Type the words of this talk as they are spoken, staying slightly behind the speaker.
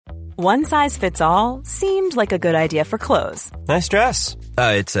One size fits all seemed like a good idea for clothes. Nice dress.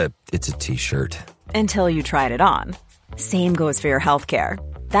 It's a t-shirt. Until you tried it on. Same goes for your healthcare.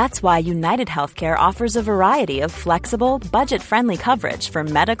 That's why United Healthcare offers a variety of flexible, budget-friendly coverage for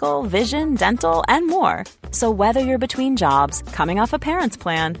medical, vision, dental, and more. So whether you're between jobs, coming off a parent's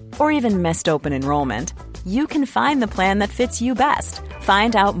plan, or even missed open enrollment, you can find the plan that fits you best.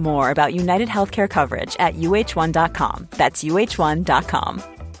 Find out more about United Healthcare coverage at uh1.com. That's uh1.com.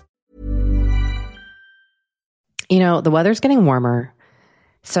 You know, the weather's getting warmer.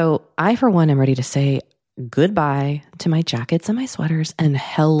 So I, for one, am ready to say goodbye to my jackets and my sweaters and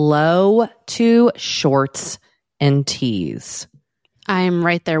hello to shorts and tees. I'm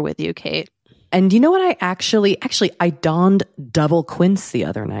right there with you, Kate. And you know what? I actually, I donned double quince the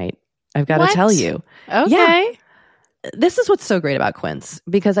other night. I've got to tell you. Okay. Yeah. This is what's so great about quince,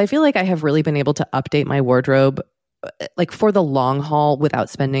 because I feel like I have really been able to update my wardrobe like for the long haul without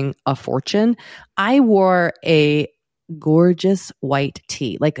spending a fortune. I wore a gorgeous white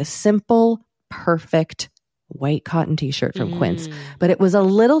tee, like a simple, perfect white cotton t-shirt from Quince, but it was a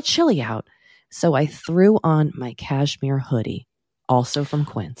little chilly out. So I threw on my cashmere hoodie, also from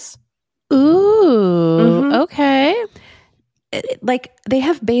Quince. Ooh, okay. Like, they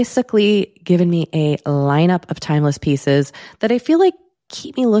have basically given me a lineup of timeless pieces that I feel like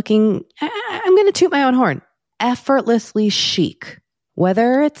keep me looking, I'm going to toot my own horn, effortlessly chic.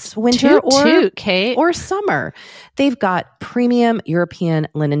 Whether it's winter or summer. They've got premium European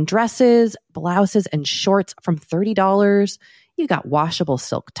linen dresses, blouses, and shorts from $30. You got washable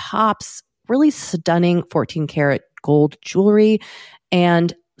silk tops, really stunning 14-karat gold jewelry,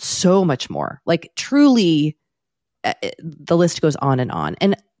 and so much more. Like, truly, the list goes on.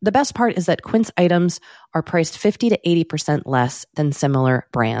 And the best part is that Quince items are priced 50 to 80% less than similar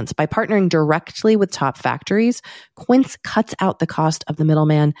brands. By partnering directly with top factories, Quince cuts out the cost of the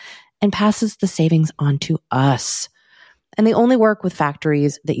middleman and passes the savings on to us. And they only work with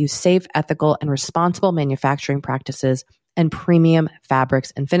factories that use safe, ethical, and responsible manufacturing practices and premium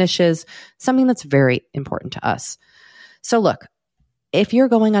fabrics and finishes, something that's very important to us. So look, if you're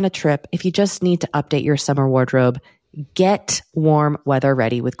going on a trip, if you just need to update your summer wardrobe, get warm weather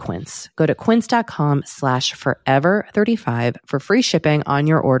ready with Quince. Go to quince.com/forever35 for free shipping on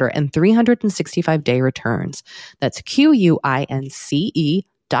your order and 365-day returns. That's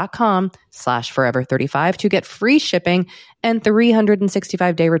QUINCE.com/forever35 to get free shipping and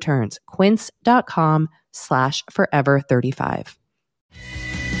 365-day returns. Quince.com/forever35.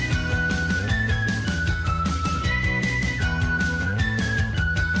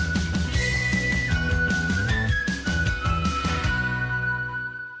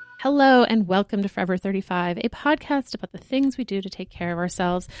 Hello and welcome to Forever 35, a podcast about the things we do to take care of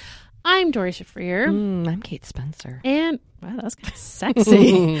ourselves. I'm Dory Shafrir. I'm Kate Spencer. And, wow, that was kind of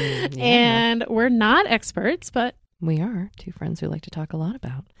sexy. And we're not experts, but we are two friends who like to talk a lot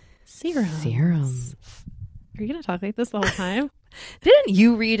about serums. Are you going to talk like this the whole time? Didn't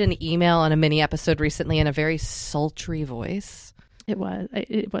you read an email on a mini episode recently in a very sultry voice? It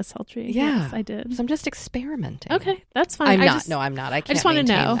was sultry. Yeah. Yes, I did. So I'm just experimenting. Okay, that's fine. I'm not. I just want to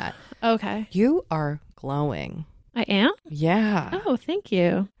know. That. Okay. You are glowing. I am? Yeah. Oh, thank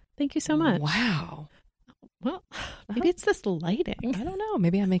you. Thank you so much. Wow. Well, maybe it's this lighting. I don't know.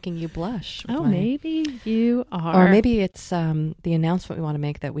 Maybe I'm making you blush. Oh, maybe you are. Or maybe it's the announcement we want to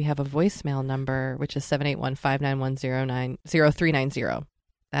make that we have a voicemail number, which is 781-591-0390.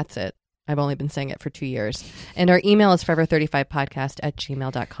 That's it. I've only been saying it for 2 years. And our email is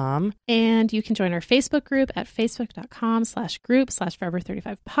forever35podcast@gmail.com. And you can join our Facebook group at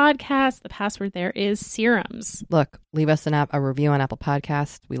facebook.com/group/forever35podcast. The password there is serums. Look, leave us a review on Apple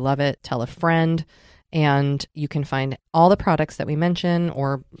Podcasts. We love it. Tell a friend. And you can find all the products that we mention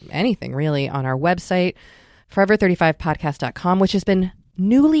or anything really on our website, forever35podcast.com, which has been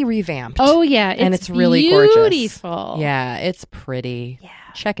newly revamped. Oh, yeah. And it's really gorgeous. Beautiful. Yeah, it's pretty. Yeah.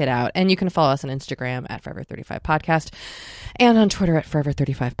 Check it out. And you can follow us on Instagram at Forever35Podcast and on Twitter at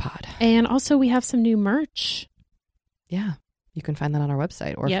Forever35Pod. And also we have some new merch. Yeah. You can find that on our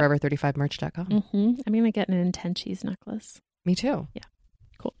website or forever35merch.com. Mm-hmm. I'm going to get an Inten cheese necklace. Me too. Yeah.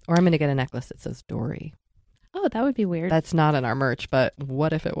 Cool. Or I'm going to get a necklace that says Dory. Oh, that would be weird. That's not in our merch, but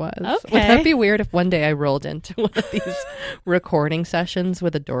what if it was? Okay. Would that be weird if one day I rolled into one of these recording sessions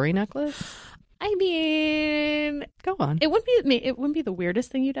with a Dory necklace? I mean, go on. It wouldn't be the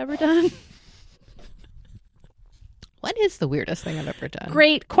weirdest thing you'd ever done. What is the weirdest thing I've ever done?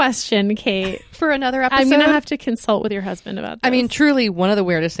 Great question, Kate. For another episode, I'm going to have to consult with your husband about this. I mean, truly, one of the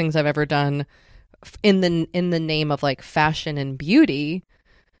weirdest things I've ever done in the name of like fashion and beauty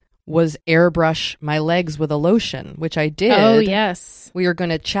was airbrush my legs with a lotion, which I did. Oh, yes. We are going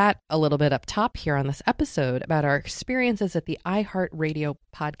to chat a little bit up top here on this episode about our experiences at the iHeartRadio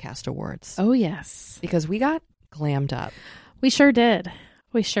Podcast Awards. Oh, yes. Because we got glammed up. We sure did.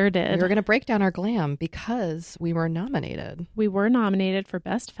 We sure did. We were going to break down our glam because we were nominated. We were nominated for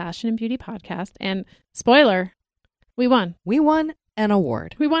Best Fashion and Beauty Podcast. And spoiler, we won. We won an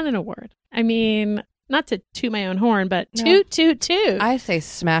award. We won an award. I mean, not to toot my own horn, but No. toot. I say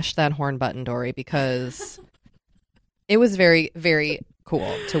smash that horn button, Dory, because it was very, very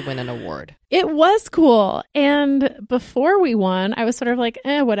cool to win an award. It was cool. And before we won, I was sort of like,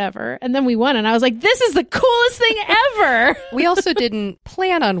 whatever. And then we won. And I was like, this is the coolest thing ever. We also didn't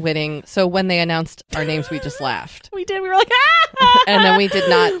plan on winning. So when they announced our names, we just laughed. We did. We were like, ah! And then we did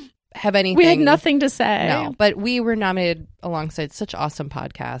not have anything. We had nothing to say. No, but we were nominated alongside such awesome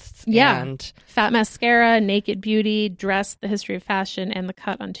podcasts. Yeah. And Fat Mascara, Naked Beauty, Dress, The History of Fashion, and The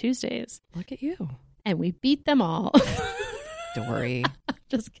Cut on Tuesdays. look at you, And we beat them all. Dory.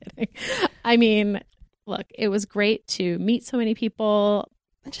 Just kidding. I mean, look, it was great to meet so many people,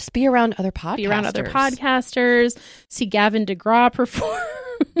 And just be around other podcasters. be around other podcasters, see Gavin DeGraw perform.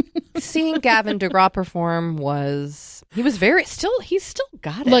 Seeing Gavin DeGraw perform he still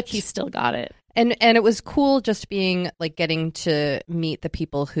got it. Look, he still got it. And it was cool just getting to meet the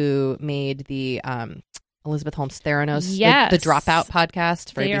people who made the Elizabeth Holmes Theranos, Yes. the Dropout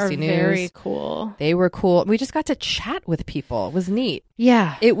podcast for They ABC are News. very cool. They were cool. We just got to chat with people. It was neat.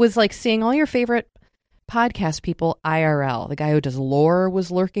 Yeah. It was like seeing all your favorite podcast people IRL. The guy who does lore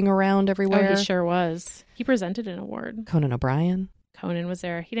was lurking around everywhere. Oh, he sure was. He presented an award. Conan O'Brien. Conan was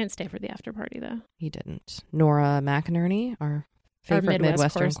there. He didn't stay for the after party, though. He didn't. Nora McInerney, our favorite Midwest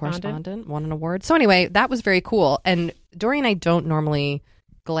Midwestern correspondent. correspondent, won an award. So anyway, that was very cool. And Dory and I don't normally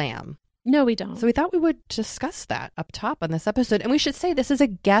glam. No, we don't. So we thought we would discuss that up top on this episode. And we should say this is a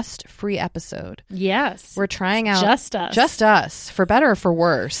guest-free episode. Yes. We're trying out Just us. Just us, for better or for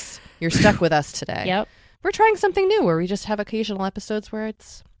worse. You're stuck with us today. Yep. We're trying something new where we just have occasional episodes where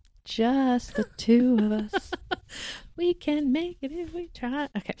it's just the two of us. We can make it if we try.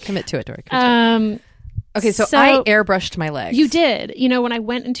 Okay. Commit to it, Dory. Okay, so I airbrushed my legs. You did. You know, when I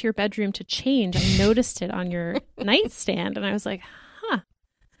went into your bedroom to change, I noticed it on your nightstand, and I was like, huh.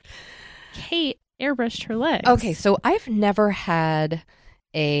 Kate airbrushed her legs. Okay, so I've never had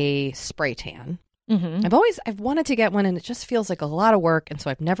a spray tan. Mm-hmm. I've wanted to get one, and it just feels like a lot of work, and so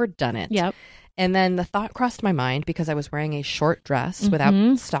I've never done it. Yep. And then the thought crossed my mind because I was wearing a short dress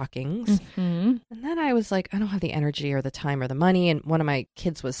without stockings. Mm-hmm. And then I was like, I don't have the energy or the time or the money. And one of my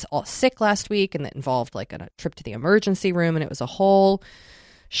kids was all sick last week, and that involved like a trip to the emergency room, and it was a whole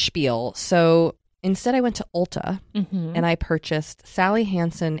spiel. So instead I went to Ulta and I purchased Sally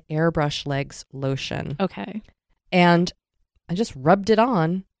Hansen Airbrush Legs Lotion. Okay. And I just rubbed it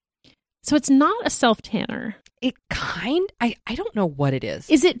on. So it's not a self-tanner. I don't know what it is.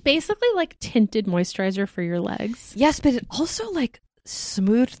 Is it basically like tinted moisturizer for your legs? Yes, but it also like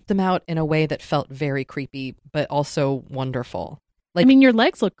smoothed them out in a way that felt very creepy, but also wonderful. Like, I mean, your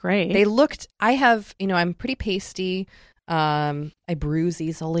legs look great. they looked, I'm pretty pasty. I bruise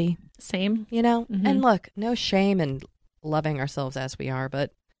easily, Same. and look, no shame in loving ourselves as we are.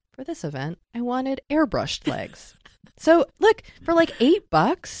 But for this event, I wanted airbrushed legs. So look, for like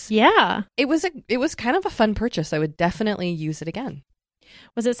 $8, Yeah. it was kind of a fun purchase. I would definitely use it again.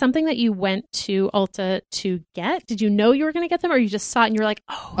 Was it something that you went to Ulta to get? Did you know you were going to get them, or you just saw it and you were like,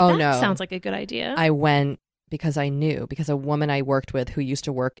 that no. sounds like a good idea? I went because I knew, because a woman I worked with who used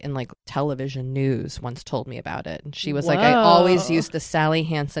to work in like television news once told me about it. And she was like, I always use the Sally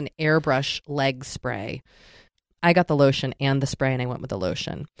Hansen airbrush leg spray. I got the lotion and the spray, and I went with the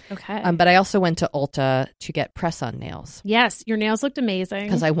lotion. Okay. But I also went to Ulta to get press-on nails Yes, your nails looked amazing.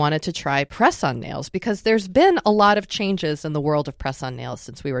 because I wanted to try press-on nails, because there's been a lot of changes in the world of press-on nails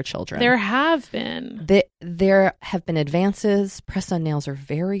since we were children. There have been. There have been advances. Press-on nails are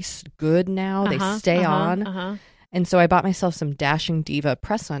very good now. They stay on. And so I bought myself some Dashing Diva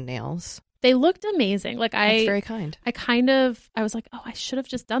press-on nails. They looked amazing. Like That's very kind. I was like, I should have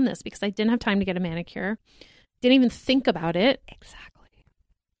just done this because I didn't have time to get a manicure. Didn't even think about it. Exactly.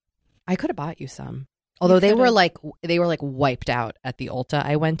 I could have bought you some. Although they were like wiped out at the Ulta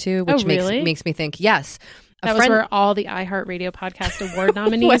I went to, which makes me think, yes. That was where all the iHeartRadio Podcast Award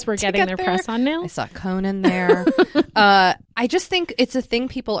nominees were getting their press-on I nails. saw Conan there. I just think it's a thing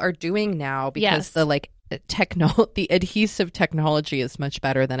people are doing now because the adhesive technology is much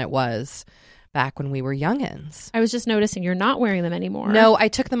better than it was back when we were youngins. I was just noticing you're not wearing them anymore. No, I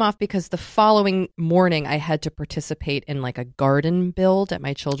took them off because the following morning I had to participate in like a garden build at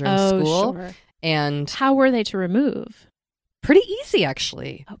my children's school. Sure. And how were they to remove? pretty easy,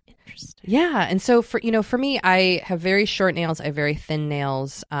 actually. Oh, interesting. Yeah. And so for me, I have very short nails. I have very thin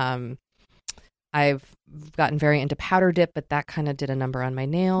nails. I've gotten very into powder dip, but that kind of did a number on my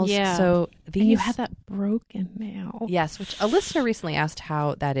nails. Yeah. So And you had that broken nail. Yes, which a listener recently asked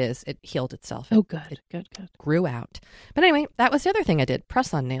how that is. It healed itself. Oh, good. Good. Grew out. But anyway, that was the other thing I did.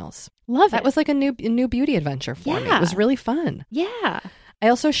 Press on nails. Love it. That was like a new beauty adventure for me. It was really fun. Yeah. I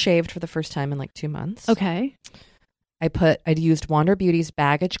also shaved for the first time in like 2 months. Okay. I'd used Wander Beauty's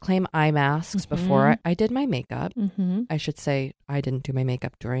baggage claim eye masks before I did my makeup. Mm-hmm. I should say I didn't do my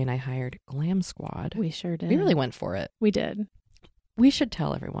makeup. Dory and I hired Glam Squad. We sure did. We really went for it. We did. We should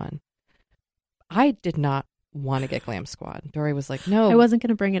tell everyone. I did not want to get Glam Squad. Dory was like, no. I wasn't going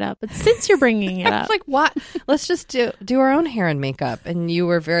to bring it up, but since you're bringing it I up. was like, what? Let's just do our own hair and makeup. And you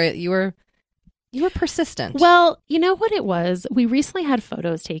were persistent. Well, you know what it was? We recently had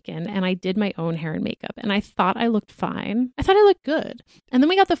photos taken and I did my own hair and makeup and I thought I looked fine. I thought I looked good. And then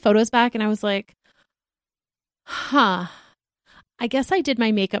we got the photos back and I was like, I guess I did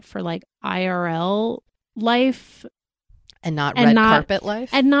my makeup for like IRL life and not red carpet life.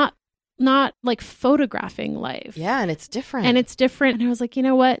 And not like photographing life. Yeah, and it's different. And I was like, you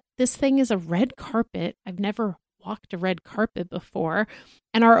know what? This thing is a red carpet. I've never walked a red carpet before.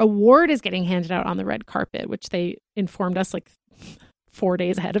 And our award is getting handed out on the red carpet, which they informed us like 4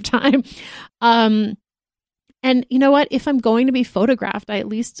 days ahead of time. And you know what? If I'm going to be photographed, I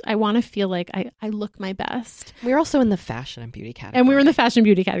want to feel like I look my best. We're also in the fashion and beauty category. And we were in the fashion and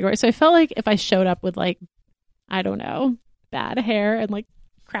beauty category. So I felt like if I showed up with like, I don't know, bad hair and like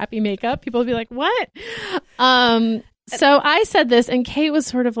crappy makeup, people would be like, what? So I said this and Kate was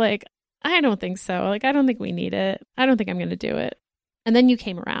sort of like, I don't think so. Like, I don't think we need it. I don't think I'm going to do it. And then you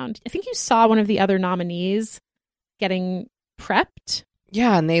came around. I think you saw one of the other nominees getting prepped.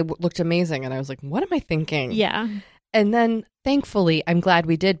 Yeah, and they looked amazing. And I was like, what am I thinking? Yeah. And then, thankfully, I'm glad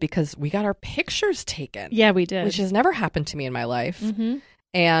we did because we got our pictures taken. Yeah, we did. Which has never happened to me in my life. Mm-hmm.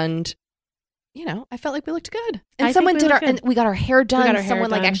 And, you know, I felt like we looked good. And I someone think we did looked good. and we got our hair done. We got our hair someone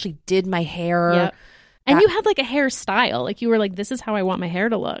like done. actually did my hair. Yep. And you had like a hairstyle. Like you were like, this is how I want my hair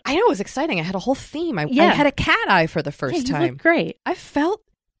to look. I know, it was exciting. I had a whole theme. I Yeah. had a cat eye for the first You time. looked great. I felt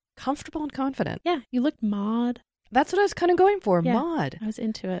comfortable and confident. Yeah, you looked mod. That's what I was kind of going for, Yeah. mod. I was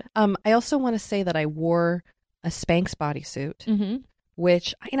into it. I also want to say that I wore a Spanx bodysuit, Mm-hmm.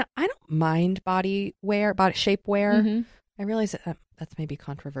 which I don't mind body shapewear. Mm-hmm. I realize that that's maybe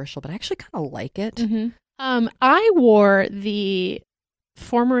controversial, but I actually kind of like it. Mm-hmm. I wore the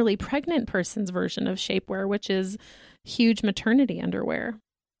formerly pregnant person's version of shapewear, which is huge maternity underwear.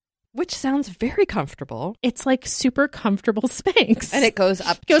 Which sounds very comfortable. It's like super comfortable Spanx. And it goes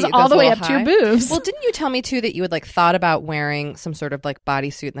up. Goes all the way up to your boobs. Well, didn't you tell me too that you had like thought about wearing some sort of like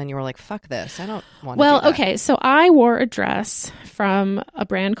bodysuit and then you were like, fuck this. I don't want to do that. Okay. So I wore a dress from a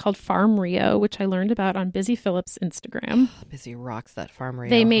brand called Farm Rio, which I learned about on Busy Phillips' Instagram. Busy rocks that Farm Rio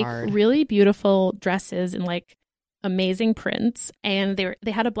They make hard. really beautiful dresses in like amazing prints. And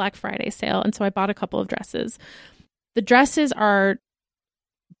they had a Black Friday sale. And so I bought a couple of dresses. The dresses are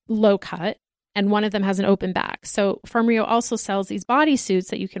low cut and one of them has an open back. So Farm Rio also sells these bodysuits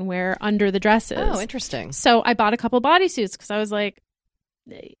that you can wear under the dresses. Oh, interesting. So I bought a couple bodysuits because I was like,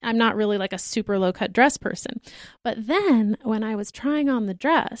 I'm not really like a super low cut dress person. But then when I was trying on the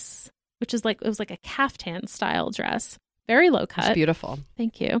dress, which is like, it was like a caftan style dress, very low cut. It's beautiful.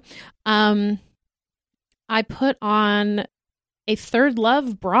 Thank you. I put on a Third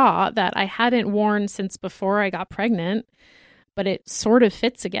Love bra that I hadn't worn since before I got pregnant, but it sort of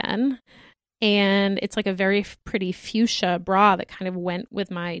fits again. And it's like a very pretty fuchsia bra that kind of went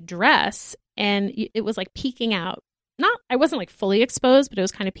with my dress. And it was like peeking out. I wasn't like fully exposed, but it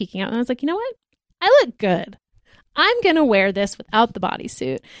was kind of peeking out. And I was like, you know what? I look good. I'm going to wear this without the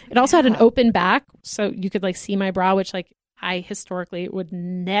bodysuit. It also had an open back, so you could like see my bra, which like I historically would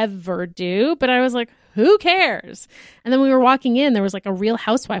never do. But I was like, who cares? And then we were walking in. There was like a Real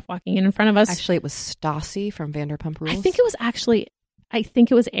Housewife walking in front of us. Actually, it was Stassi from Vanderpump Rules. I think it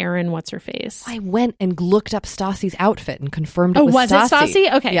was Erin, what's her face? I went and looked up Stassi's outfit and confirmed it was was Stassi. it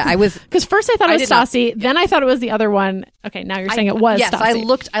Stassi? Okay. Yeah, I was. Because first I thought it was did not- Stassi, then I thought it was the other one. Okay, now you're saying it was Yes,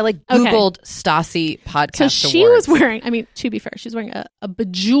 Stassi. I like Googled Stassi podcast So she awards. was wearing, I mean, to be fair, she was wearing a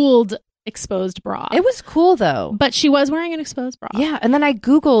bejeweled exposed bra. It was cool though. But she was wearing an exposed bra. Yeah, and then I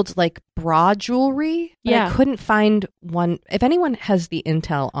Googled like bra jewelry, but Yeah. I couldn't find one. If anyone has the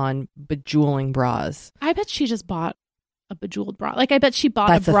intel on bejeweling bras, I bet she just bought a bejeweled bra. Like I bet she bought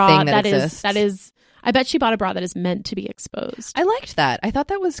That's a a bra thing that that is exists. I bet she bought a bra that is meant to be exposed. I liked that. I thought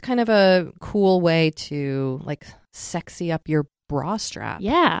that was kind of a cool way to like sexy up your bra strap.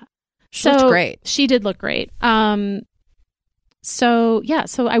 Yeah. She looked great. She did look great. So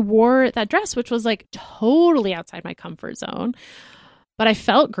I wore that dress, which was like totally outside my comfort zone, but I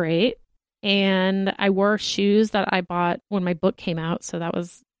felt great. And I wore shoes that I bought when my book came out. So that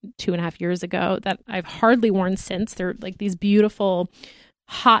was 2.5 years ago, that I've hardly worn since. They're like these beautiful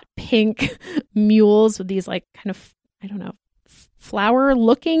hot pink mules with these like kind of, I don't know, flower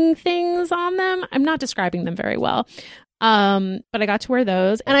looking things on them. I'm not describing them very well. But I got to wear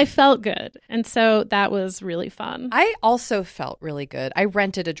those and I felt good. And so that was really fun. I also felt really good. I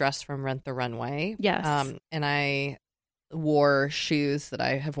rented a dress from Rent the Runway. Yes. And I wore shoes that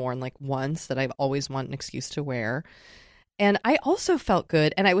I have worn like once that I've always wanted an excuse to wear. And I also felt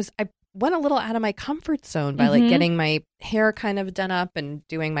good. And I went a little out of my comfort zone by like getting my hair kind of done up and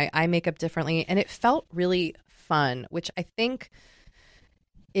doing my eye makeup differently. And it felt really fun, which I think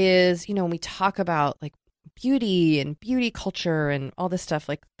is, when we talk about like beauty and beauty culture and all this stuff,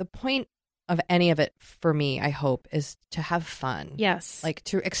 like the point of any of it for me, I hope, is to have fun. Yes. Like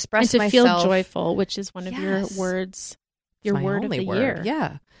to express and to myself. feel joyful, which is one of your words, your word of the year.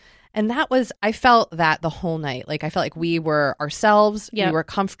 Yeah. And I felt that the whole night. Like I felt like we were ourselves. Yep. We were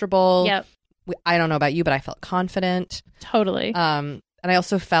comfortable. Yep. I don't know about you, but I felt confident. Totally. And I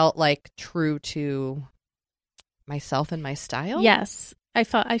also felt like true to myself and my style. Yes. I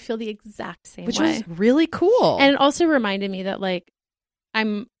feel the exact same which way. was really cool. And it also reminded me that like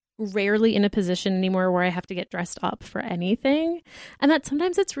I'm rarely in a position anymore where I have to get dressed up for anything, and that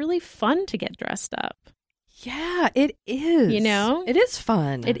sometimes it's really fun to get dressed up. Yeah, it is. It is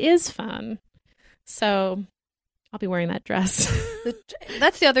fun. It is fun. So I'll be wearing that dress.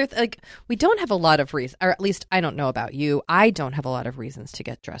 That's the other like we don't have a lot of reasons, or at least I don't know about you. I don't have a lot of reasons to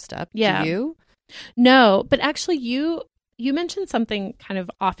get dressed up. Yeah. Do you? No, but actually you mentioned something kind of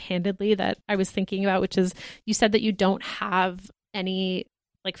offhandedly that I was thinking about, which is you said that you don't have any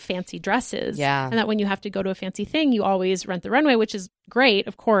like fancy dresses. Yeah. And that when you have to go to a fancy thing, you always Rent the Runway, which is great,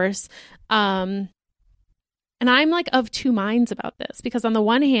 of course. And I'm like of two minds about this, because on the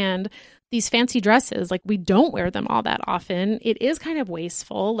one hand, these fancy dresses, like we don't wear them all that often. It is kind of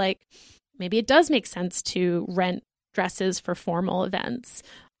wasteful. Like maybe it does make sense to rent dresses for formal events.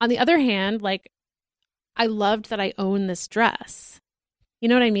 On the other hand, like I loved that I own this dress. You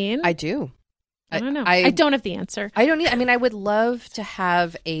know what I mean? I do. I don't know. I don't have the answer. I don't need. I mean, I would love to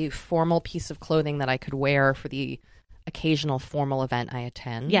have a formal piece of clothing that I could wear for the occasional formal event I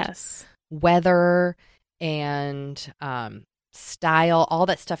attend. Yes. Weather and style, all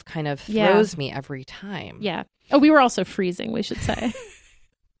that stuff kind of throws me every time. Yeah. Oh, we were also freezing, we should say.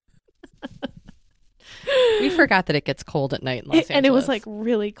 We forgot that it gets cold at night in Los Angeles. And it was like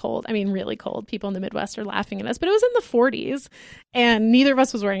really cold. I mean, really cold. People in the Midwest are laughing at us, but it was in the 40s and neither of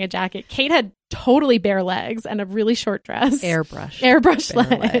us was wearing a jacket. Kate had totally bare legs and a really short dress. Airbrush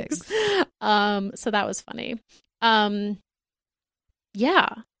legs. So that was funny.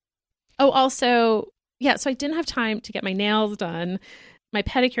 Yeah. Oh, also, yeah, so I didn't have time to get my nails done. My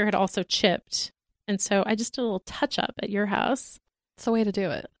pedicure had also chipped. And so I just did a little touch up at your house. That's the way to do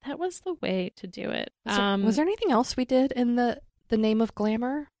it. That was the way to do it. Was there anything else we did in the name of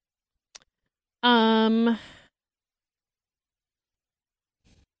glamour? I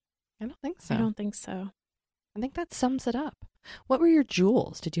don't think so. I think that sums it up. What were your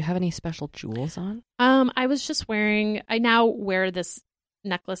jewels? Did you have any special jewels on? I was just I now wear this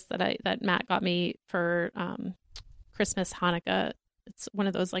necklace that Matt got me for Christmas, Hanukkah. It's one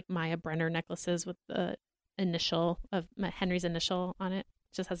of those like Maya Brenner necklaces with the initial of Henry's initial on it.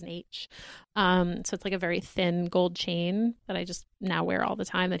 It just has an H. So it's like a very thin gold chain that I just now wear all the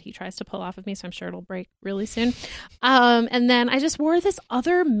time that he tries to pull off of me. So I'm sure it'll break really soon. And then I just wore this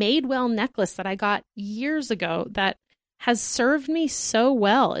other Madewell necklace that I got years ago that has served me so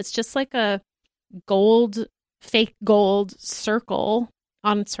well. It's just like a fake gold circle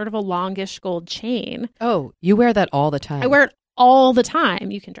on sort of a longish gold chain. Oh, you wear that all the time. I wear it all the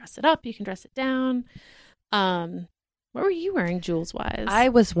time. You can dress it up. You can dress it down. What were you wearing jewels wise? I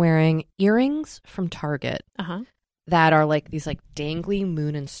was wearing earrings from Target that are like these like dangly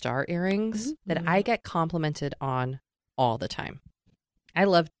moon and star earrings that I get complimented on all the time. I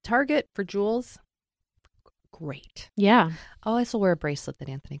love Target for jewels. Great. Yeah. I'll also wear a bracelet that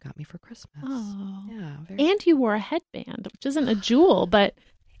Anthony got me for Christmas. Oh. Yeah. And you wore a headband, which isn't a jewel, but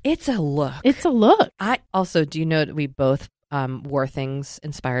it's a look. It's a look. I also, do you know that we both wore things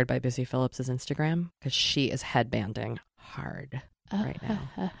inspired by Busy Phillips's Instagram? Because she is headbanding hard right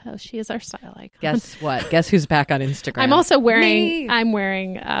now. She is our style icon. Guess what? Guess who's back on Instagram? I'm also wearing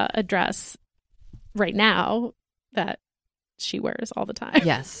a dress right now that she wears all the time.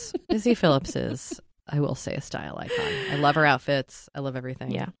 Yes. Busy Phillips is, I will say, a style icon. I love her outfits. I love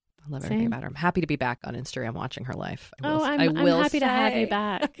everything I love everything about her. I'm happy to be back on Instagram watching her life. I'm happy to have you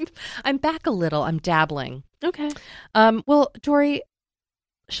back. I'm back a little. I'm dabbling. Okay. Well, Dory,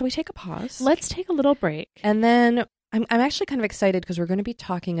 shall we take a pause? Let's take a little break. And then I'm actually kind of excited because we're going to be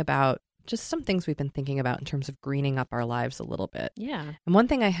talking about just some things we've been thinking about in terms of greening up our lives a little bit. Yeah. And one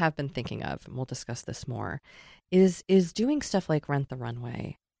thing I have been thinking of, and we'll discuss this more, is doing stuff like Rent the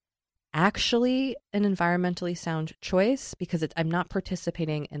Runway actually an environmentally sound choice? Because I'm not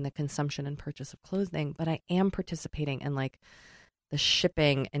participating in the consumption and purchase of clothing, but I am participating in like the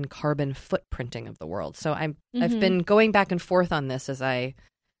shipping and carbon footprinting of the world. So I've been going back and forth on this as I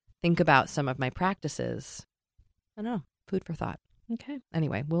think about some of my practices. I don't know, food for thought. Okay.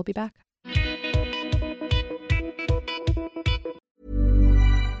 Anyway, we'll be back.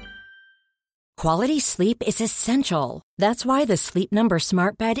 Quality sleep is essential. That's why the Sleep Number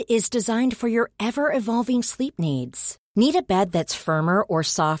Smart Bed is designed for your ever-evolving sleep needs. Need a bed that's firmer or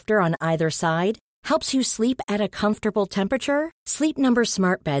softer on either side? Helps you sleep at a comfortable temperature? Sleep Number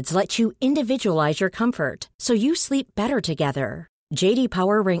Smart Beds let you individualize your comfort so you sleep better together. J.D.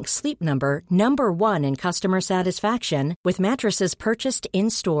 Power ranks Sleep Number number 1 in customer satisfaction with mattresses purchased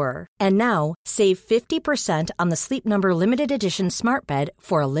in-store. And now, save 50% on the Sleep Number Limited Edition Smart Bed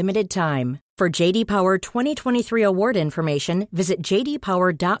for a limited time. For J.D. Power 2023 award information, visit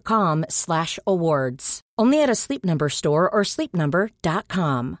jdpower.com/awards. Only at a Sleep Number store or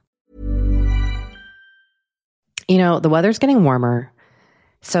sleepnumber.com. You know, the weather's getting warmer.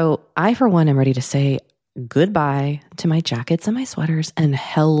 So I, for one, am ready to say goodbye to my jackets and my sweaters and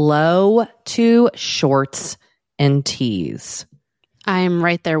hello to shorts and tees. I'm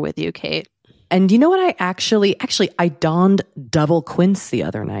right there with you, Kate. And you know what? I actually I donned double quince the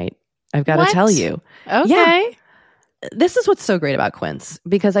other night. I've got to tell you. Okay. Yeah. This is what's so great about quince,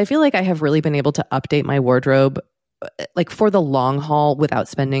 because I feel like I have really been able to update my wardrobe like for the long haul without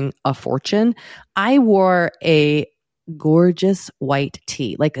spending a fortune. I wore a gorgeous white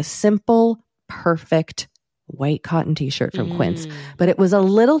tee, like a simple, perfect white cotton t-shirt from Quince, but it was a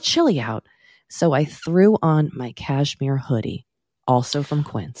little chilly out. So I threw on my cashmere hoodie, also from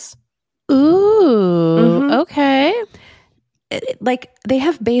Quince. Ooh, okay. Like they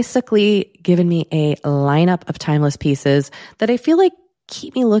have basically given me a lineup of timeless pieces that I feel like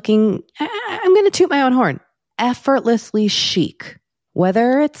keep me looking, I'm going to toot my own horn, effortlessly chic,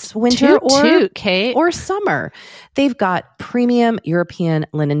 whether it's winter or summer. They've got premium European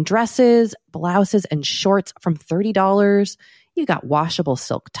linen dresses, blouses, and shorts from $30. You've got washable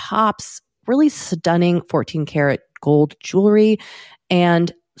silk tops, really stunning 14 karat gold jewelry,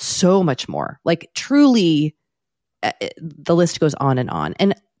 and so much more. Like truly, the list goes on and on.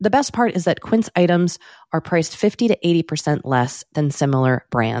 And the best part is that Quince items are priced 50 to 80% less than similar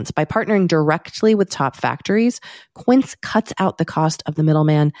brands. By partnering directly with top factories, Quince cuts out the cost of the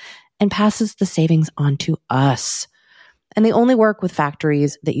middleman and passes the savings on to us. And they only work with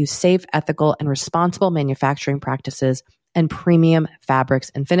factories that use safe, ethical, and responsible manufacturing practices and premium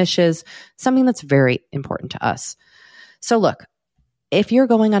fabrics and finishes, something that's very important to us. So look, if you're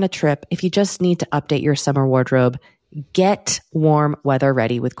going on a trip, if you just need to update your summer wardrobe, get warm weather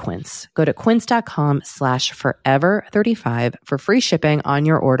ready with Quince. Go to quince.com/forever35 for free shipping on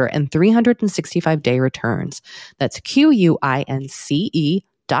your order and 365-day returns. That's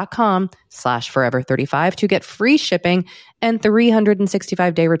QUINCE.com/forever35 to get free shipping and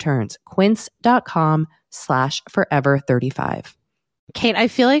 365-day returns. Quince.com/forever35. Kate, I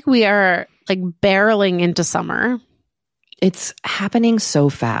feel like we are like barreling into summer. It's happening so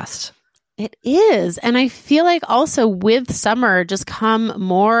fast. It is. And I feel like also with summer just come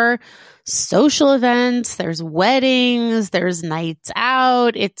more social events. There's weddings, there's nights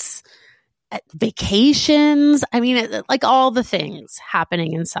out, it's vacations. I mean, like all the things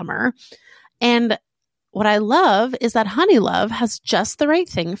happening in summer. And what I love is that Honeylove has just the right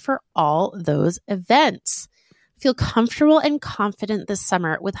thing for all those events. Feel comfortable and confident this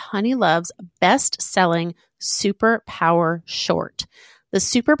summer with Honeylove's best-selling Super Power Short. The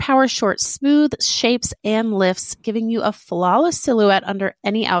Super Power Short smooths, shapes, and lifts, giving you a flawless silhouette under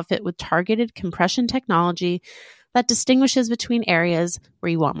any outfit with targeted compression technology that distinguishes between areas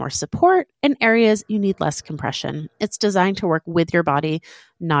where you want more support and areas you need less compression. It's designed to work with your body,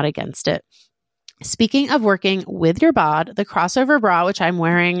 not against it. Speaking of working with your bod, the crossover bra, which I'm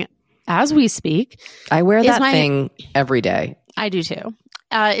wearing as we speak. I wear that thing every day. I do too.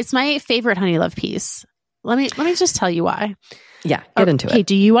 It's my favorite Honeylove piece. Let me just tell you why. Yeah, get into it. Okay,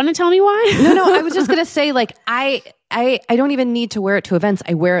 do you want to tell me why? No, I was just going to say, like, I don't even need to wear it to events.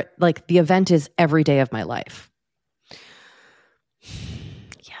 I wear it like the event is every day of my life.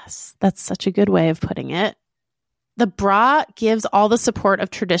 Yes, that's such a good way of putting it. The bra gives all the support of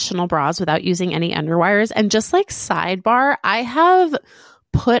traditional bras without using any underwires. And just like sidebar, I have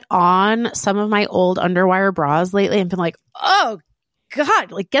put on some of my old underwire bras lately and been like, oh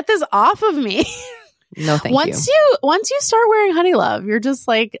God, like get this off of me. No, thank you. Once you start wearing Honey Love, you're just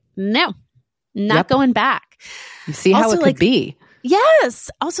like, no, not going back. You see how Also, it could be.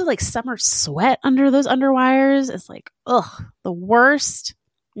 Yes. Also, like summer sweat under those underwires is like, ugh, the worst.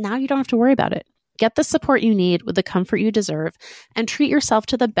 Now you don't have to worry about it. Get the support you need with the comfort you deserve and treat yourself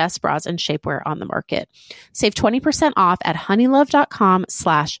to the best bras and shapewear on the market. Save 20% off at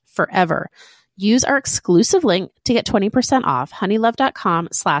honeylove.com/forever. Use our exclusive link to get 20% off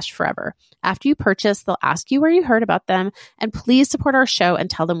honeylove.com/forever. After you purchase, they'll ask you where you heard about them, and please support our show and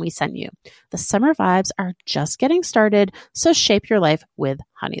tell them we sent you. The summer vibes are just getting started, so shape your life with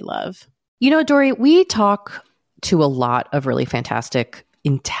Honey Love. You know, Doree, we talk to a lot of really fantastic,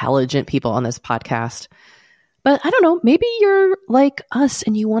 intelligent people on this podcast, but I don't know, maybe you're like us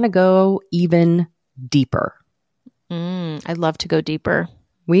and you want to go even deeper. I'd love to go deeper.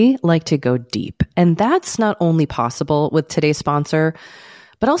 We like to go deep, and that's not only possible with today's sponsor,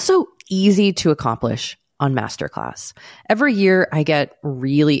 but also easy to accomplish on Masterclass. Every year I get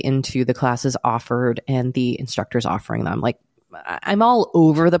really into the classes offered and the instructors offering them. Like, I'm all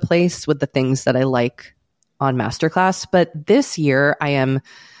over the place with the things that I like on Masterclass, but this year I am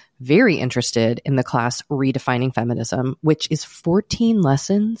very interested in the class Redefining Feminism, which is 14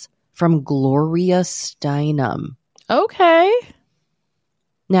 lessons from Gloria Steinem. Okay.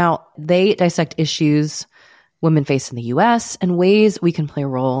 Now, they dissect issues women face in the U.S. and ways we can play a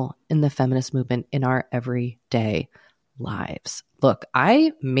role in the feminist movement in our everyday lives. Look,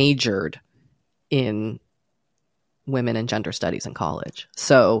 I majored in women and gender studies in college,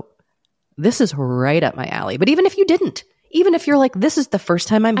 so this is right up my alley. But even if you didn't, even if you're like, this is the first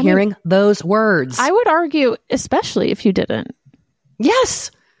time I'm hearing those words. I would argue, especially if you didn't.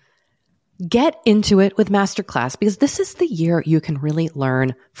 Yes. Get into it with Masterclass, because this is the year you can really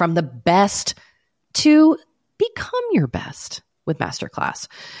learn from the best to become your best with Masterclass.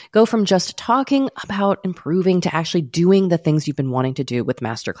 Go from just talking about improving to actually doing the things you've been wanting to do with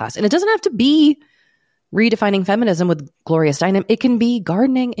Masterclass. And it doesn't have to be redefining feminism with Gloria Steinem. It can be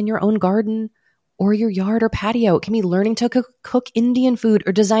gardening in your own garden or your yard or patio. It can be learning to cook Indian food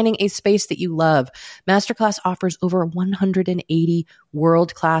or designing a space that you love. Masterclass offers over 180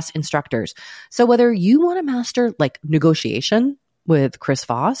 world-class instructors. So whether you want to master like negotiation with Chris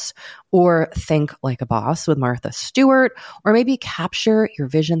Voss, or think like a boss with Martha Stewart, or maybe capture your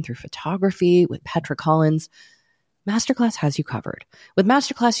vision through photography with Petra Collins, Masterclass has you covered. With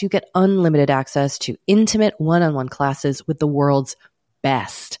Masterclass, you get unlimited access to intimate one-on-one classes with the world's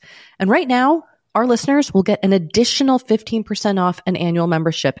best. And right now, our listeners will get an additional 15% off an annual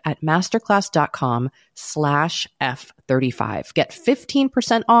membership at masterclass.com/F35. Get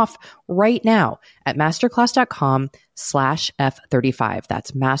 15% off right now at masterclass.com/F35.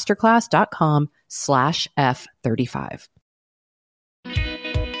 That's masterclass.com/F35.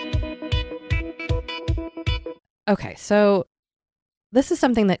 Okay, so this is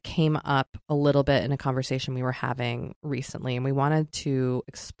something that came up a little bit in a conversation we were having recently, and we wanted to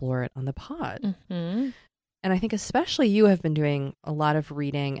explore it on the pod. Mm-hmm. And I think especially you have been doing a lot of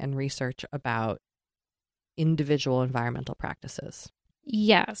reading and research about individual environmental practices.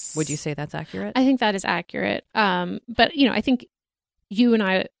 Yes. Would you say that's accurate? I think that is accurate. But, you know, I think you and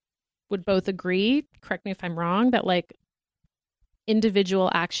I would both agree, correct me if I'm wrong, that like individual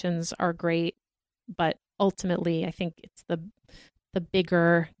actions are great, but ultimately I think it's the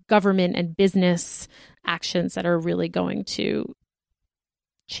bigger government and business actions that are really going to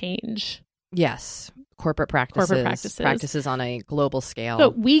change. Yes. Corporate practices on a global scale. So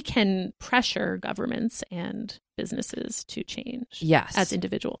we can pressure governments and businesses to change. Yes. As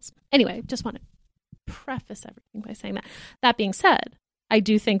individuals. Anyway, just want to preface everything by saying that. That being said, I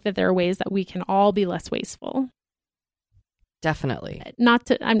do think that there are ways that we can all be less wasteful. Definitely. And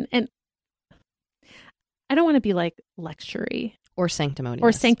I don't want to be like lectury. Or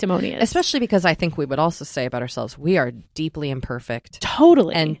sanctimonious. Especially because I think we would also say about ourselves, we are deeply imperfect.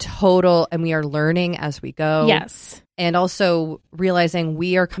 Totally. And we are learning as we go. Yes. And also realizing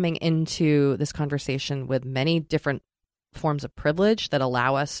we are coming into this conversation with many different forms of privilege that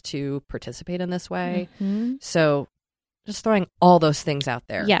allow us to participate in this way. Mm-hmm. So just throwing all those things out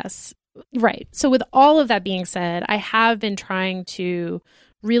there. Yes. Right. So with all of that being said, I have been trying to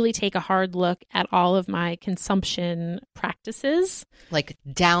really take a hard look at all of my consumption practices. Like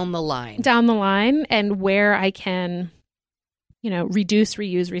down the line. And where I can, reduce,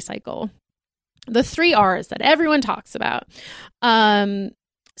 reuse, recycle. The 3 R's that everyone talks about.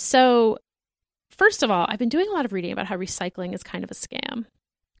 So first of all, I've been doing a lot of reading about how recycling is kind of a scam.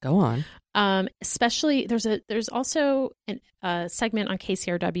 Go on. Especially there's also a segment on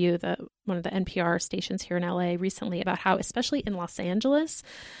KCRW, one of the NPR stations here in LA recently, about how, especially in Los Angeles,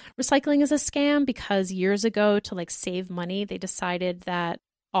 recycling is a scam because years ago, to like save money, they decided that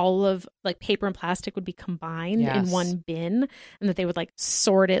all of like paper and plastic would be combined in one bin, and that they would like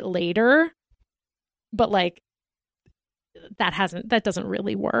sort it later. But like that doesn't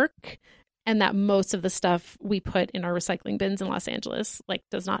really work. And that most of the stuff we put in our recycling bins in Los Angeles like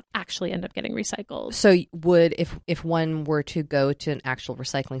does not actually end up getting recycled. So would, if one were to go to an actual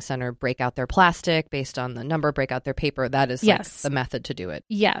recycling center, break out their plastic based on the number, break out their paper, that is like the method to do it.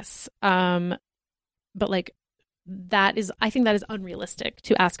 Yes. But like I think that is unrealistic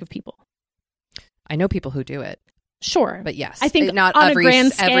to ask of people. I know people who do it. Sure. But yes. I think not on every, a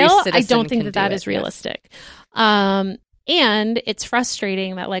grand scale, I don't think that is yes. realistic. And it's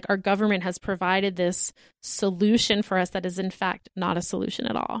frustrating that like our government has provided this solution for us that is in fact not a solution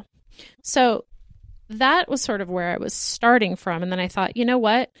at all. So that was sort of where I was starting from. And then I thought, you know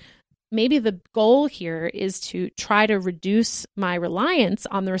what? Maybe the goal here is to try to reduce my reliance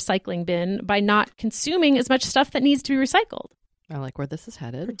on the recycling bin by not consuming as much stuff that needs to be recycled. I like where this is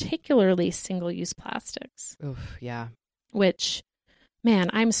headed. Particularly single-use plastics. Oof, yeah. Which, man,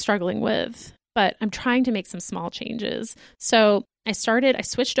 I'm struggling with. But I'm trying to make some small changes. So I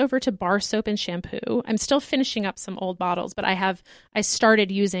switched over to bar soap and shampoo. I'm still finishing up some old bottles, but I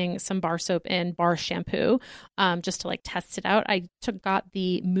started using some bar soap and bar shampoo just to like test it out. I got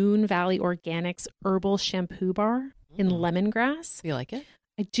the Moon Valley Organics herbal shampoo bar in lemongrass. Do you like it?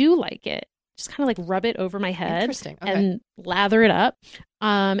 I do like it. Just kind of like rub it over my head. Interesting. Okay. And lather it up.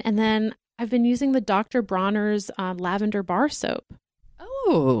 And then I've been using the Dr. Bronner's lavender bar soap.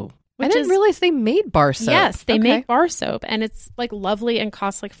 Oh, I didn't realize they made bar soap. Yes, they make bar soap, and it's like lovely and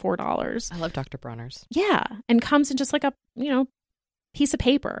costs like $4. I love Dr. Bronner's. Yeah, and comes in just like a piece of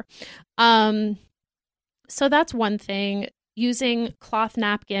paper. So that's one thing. Using cloth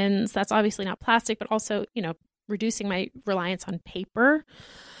napkins. That's obviously not plastic, but also reducing my reliance on paper.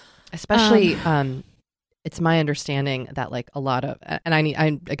 Especially, it's my understanding that like a lot of, and I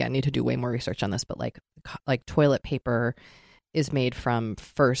need to do way more research on this, but like toilet paper is made from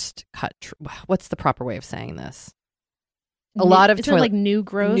first cut. What's the proper way of saying this? A lot of toilet, like new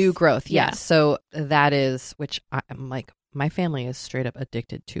growth. New growth, yes. So that is, which I'm like, my family is straight up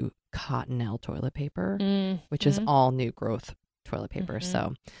addicted to Cottonelle toilet paper, which is all new growth toilet paper.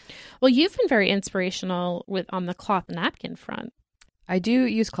 So, well, you've been very inspirational on the cloth napkin front. I do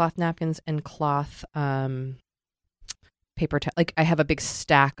use cloth napkins and cloth paper like I have a big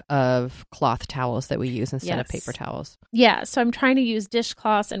stack of cloth towels that we use instead of paper towels. Yeah, so I'm trying to use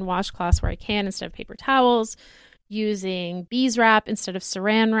dishcloths and washcloths where I can instead of paper towels, using bees wrap instead of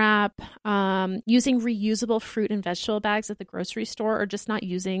saran wrap, using reusable fruit and vegetable bags at the grocery store, or just not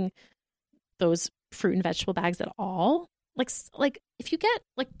using those fruit and vegetable bags at all. Like if you get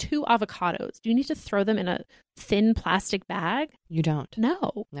like 2 avocados, do you need to throw them in a thin plastic bag? You don't.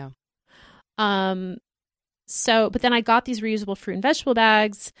 No. So, but then I got these reusable fruit and vegetable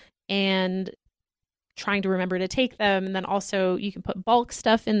bags and trying to remember to take them. And then also you can put bulk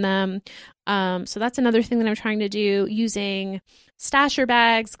stuff in them. So that's another thing that I'm trying to do, using stasher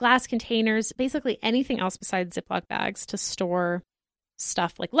bags, glass containers, basically anything else besides Ziploc bags to store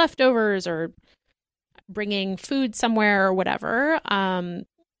stuff like leftovers or bringing food somewhere or whatever.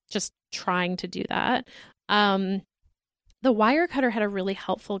 Just trying to do that. The Wirecutter had a really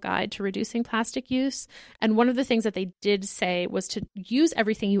helpful guide to reducing plastic use. And one of the things that they did say was to use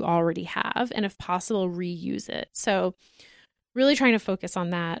everything you already have and if possible, reuse it. So really trying to focus on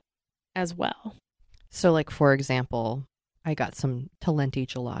that as well. So like, for example, I got some Talenti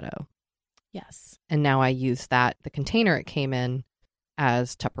gelato. Yes. And now I use the container it came in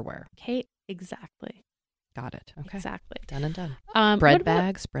as Tupperware. Okay, exactly. Got it. Okay. Exactly. Done and done. Bread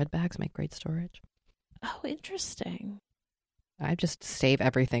bags make great storage. Oh, interesting. I just save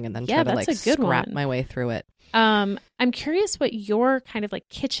everything and then try to like scrap my way through it. I'm curious what your kind of like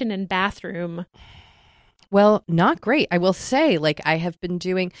kitchen and bathroom. Well, not great. I will say, like I have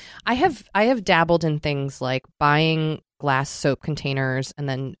dabbled in things like buying glass soap containers and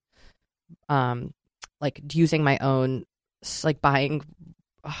then like using my own, like buying,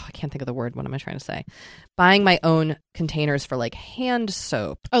 I can't think of the word. What am I trying to say? Buying my own containers for like hand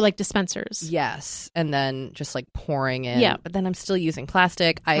soap. Oh, like dispensers. Yes. And then just like pouring in. Yeah. But then I'm still using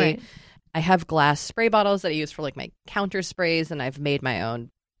plastic. Right. I have glass spray bottles that I use for like my counter sprays, and I've made my own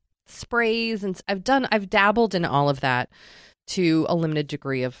sprays, and I've dabbled in all of that to a limited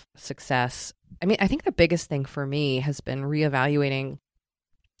degree of success. I mean, I think the biggest thing for me has been reevaluating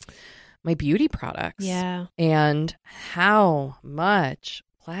my beauty products. Yeah. And how much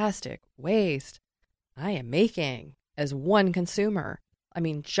plastic waste I am making as one consumer. I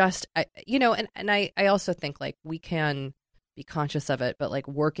mean, and I also think like we can be conscious of it, but like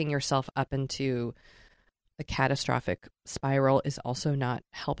working yourself up into a catastrophic spiral is also not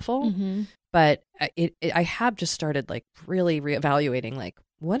helpful. Mm-hmm. But I have just started like really reevaluating like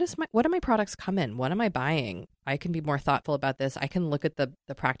what do my products come in? What am I buying? I can be more thoughtful about this. I can look at the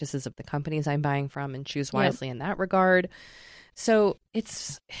practices of the companies I'm buying from and choose wisely in that regard. So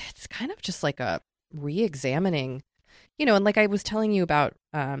it's kind of just like a re-examining, and like I was telling you about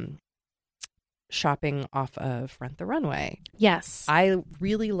shopping off of Rent the Runway. Yes. I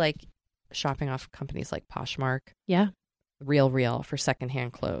really like shopping off companies like Poshmark. Yeah. Real for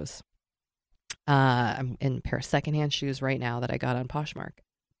secondhand clothes. I'm in a pair of secondhand shoes right now that I got on Poshmark.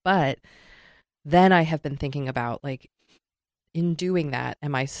 But then I have been thinking about like, in doing that,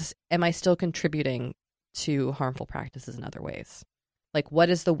 am I still contributing to harmful practices in other ways? Like, what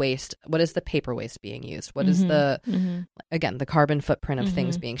is the waste? What is the paper waste being used? What is again, the carbon footprint of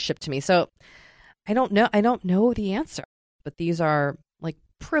things being shipped to me? So I don't know the answer, but these are like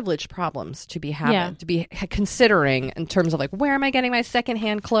privileged problems to be having, to be considering in terms of like, where am I getting my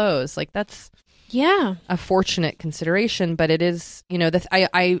secondhand clothes? Like that's a fortunate consideration, but it is,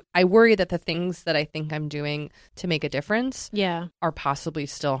 I worry that the things that I think I'm doing to make a difference are possibly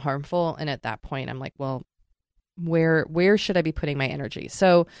still harmful. And at that point, I'm like, well, where should I be putting my energy?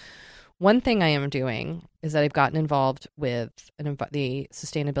 So one thing I am doing is that I've gotten involved with the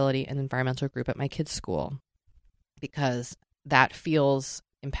sustainability and environmental group at my kids' school because that feels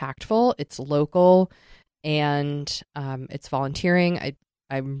impactful. It's local and it's volunteering.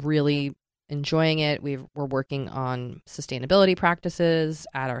 I'm really enjoying it. We're working on sustainability practices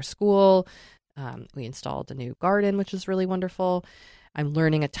at our school. We installed a new garden, which is really wonderful. I'm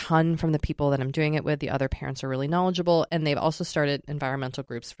learning a ton from the people that I'm doing it with. The other parents are really knowledgeable. And they've also started environmental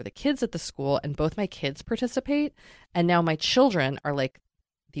groups for the kids at the school. And both my kids participate. And now my children are like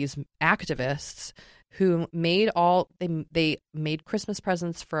these activists who they made Christmas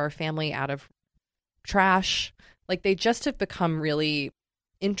presents for our family out of trash. Like they just have become really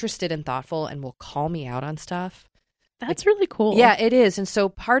interested and thoughtful and will call me out on stuff. That's really cool. Yeah, it is. And so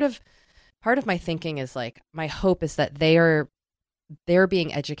part of my thinking is like, my hope is that they're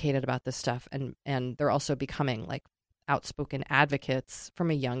being educated about this stuff and they're also becoming like outspoken advocates from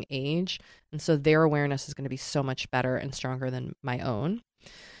a young age. And so their awareness is going to be so much better and stronger than my own.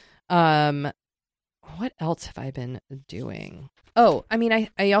 What else have I been doing? Oh, I mean,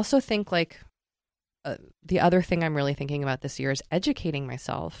 I also think like the other thing I'm really thinking about this year is educating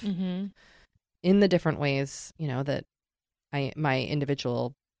myself in the different ways, that my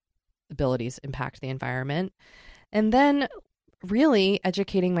individual abilities impact the environment. And then really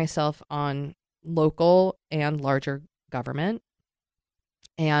educating myself on local and larger government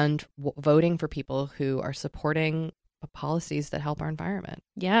and voting for people who are supporting policies that help our environment.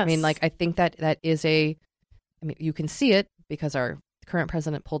 Yes. I mean, like, I think that is you can see it because our current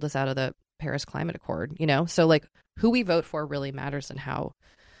president pulled us out of the Paris Climate Accord, so like who we vote for really matters in how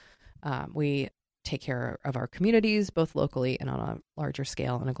we take care of our communities, both locally and on a larger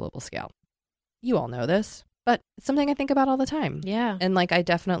scale and a global scale. You all know this, but it's something I think about all the time. Yeah. And like, I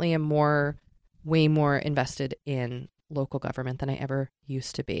definitely am way more invested in local government than I ever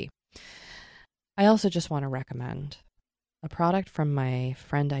used to be. I also just want to recommend a product from my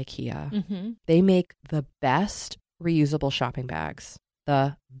friend IKEA. Mm-hmm. They make the best reusable shopping bags.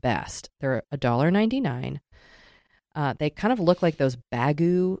 The best. They're $1.99. They kind of look like those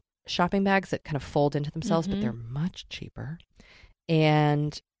Baggu shopping bags that kind of fold into themselves, but they're much cheaper.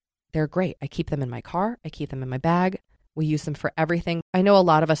 And they're great. I keep them in my car. I keep them in my bag. We use them for everything. I know a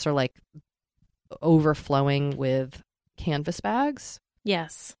lot of us are like overflowing with canvas bags.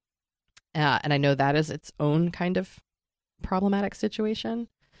 Yes. And I know that is its own kind of problematic situation.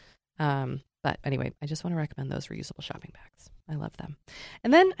 But anyway, I just want to recommend those reusable shopping bags. I love them.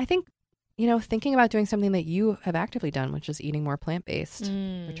 And then I think, thinking about doing something that you have actively done, which is eating more plant-based,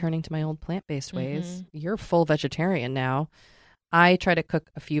 returning to my old plant-based ways. You're full vegetarian now. I try to cook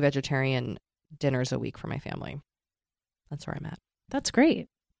a few vegetarian dinners a week for my family. That's where I'm at. That's great.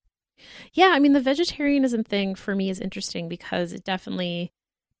 Yeah, I mean, the vegetarianism thing for me is interesting because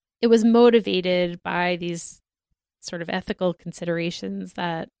it was motivated by these sort of ethical considerations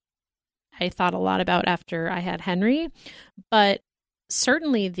that I thought a lot about after I had Henry, but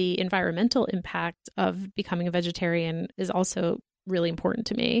certainly the environmental impact of becoming a vegetarian is also really important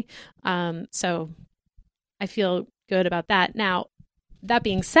to me. So I feel good about that. Now, that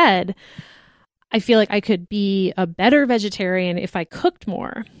being said, I feel like I could be a better vegetarian if I cooked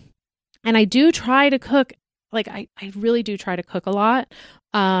more. And I do try to cook, like I really do try to cook a lot.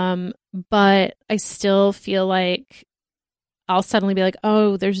 But I still feel like I'll suddenly be like,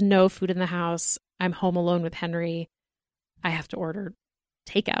 oh, there's no food in the house. I'm home alone with Henry. I have to order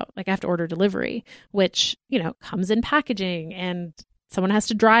takeout. Like I have to order delivery, which, comes in packaging and someone has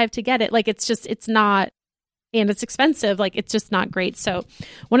to drive to get it. Like it's not, and it's expensive. Like it's just not great. So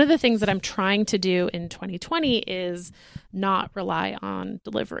one of the things that I'm trying to do in 2020 is not rely on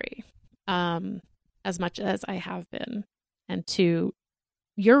delivery as much as I have been. And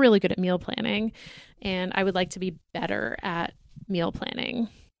you're really good at meal planning, and I would like to be better at meal planning.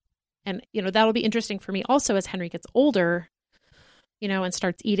 And, that'll be interesting for me also as Henry gets older, and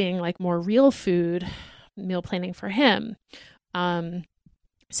starts eating like more real food, meal planning for him.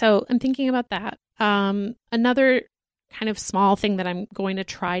 So I'm thinking about that. Another kind of small thing that I'm going to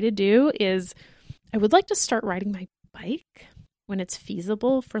try to do is I would like to start riding my bike when it's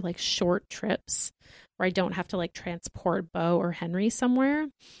feasible for like short trips where I don't have to like transport Bo or Henry somewhere.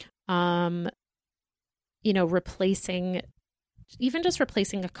 Replacing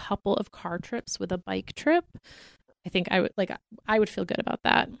a couple of car trips with a bike trip. I think I would feel good about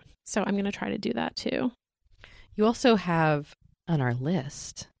that. So I'm going to try to do that too. You also have on our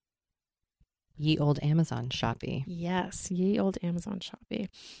list, ye old Amazon shoppy. Yes, ye old Amazon shoppy.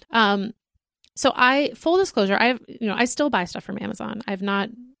 So full disclosure, I still buy stuff from Amazon. I've not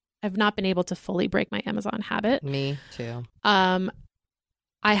been able to fully break my Amazon habit. Me too.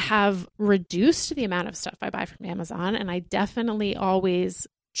 I have reduced the amount of stuff I buy from Amazon, and I definitely always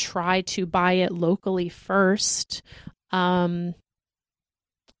try to buy it locally first. I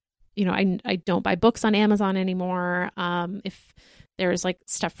don't buy books on Amazon anymore. If there's like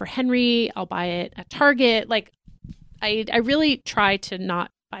stuff for Henry, I'll buy it at Target. Like I really try to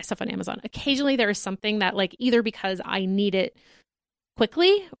not buy stuff on Amazon. Occasionally there is something that like either because I need it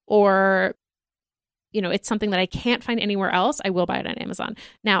quickly or it's something that I can't find anywhere else, I will buy it on Amazon.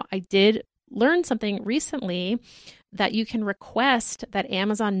 Now, I did learn something recently that you can request that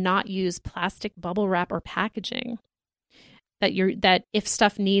Amazon not use plastic bubble wrap or packaging. That if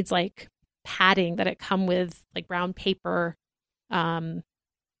stuff needs like padding, that it come with like brown paper padding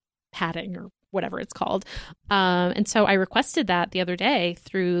or whatever it's called. And so I requested that the other day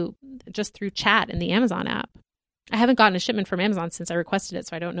through chat in the Amazon app. I haven't gotten a shipment from Amazon since I requested it,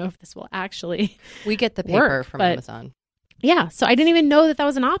 so I don't know if this will actually We get the paper from Amazon. Yeah, so I didn't even know that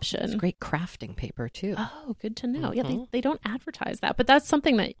was an option. It's great crafting paper, too. Oh, good to know. Mm-hmm. Yeah, they don't advertise that, but that's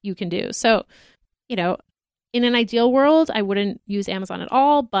something that you can do. So, in an ideal world, I wouldn't use Amazon at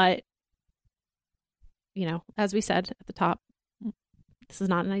all, but, as we said at the top, this is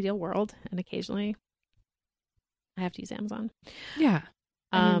not an ideal world, and occasionally I have to use Amazon. Yeah.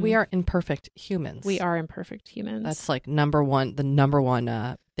 I mean, we are imperfect humans. We are imperfect humans. That's like the number one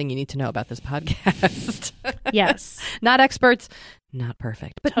thing you need to know about this podcast. Yes. Not experts, not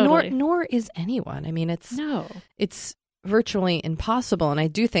perfect. But totally. nor is anyone. I mean, it's virtually impossible. And I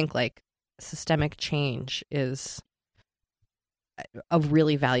do think like systemic change is a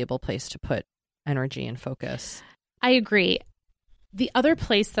really valuable place to put energy and focus. I agree. The other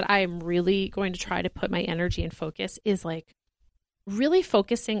place that I am really going to try to put my energy and focus is like really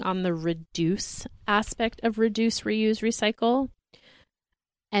focusing on the reduce aspect of reduce, reuse, recycle,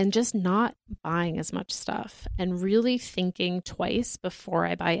 and just not buying as much stuff and really thinking twice before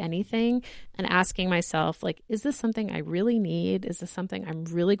I buy anything and asking myself, like, is this something I really need? Is this something I'm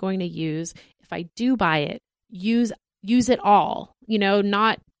really going to use? If I do buy it, use it all,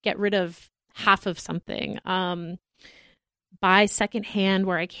 not get rid of half of something. Buy secondhand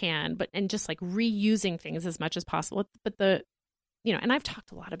where I can, and just like reusing things as much as possible. But and I've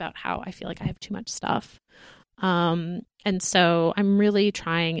talked a lot about how I feel like I have too much stuff. And so I'm really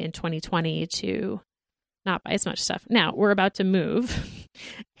trying in 2020 to not buy as much stuff. Now we're about to move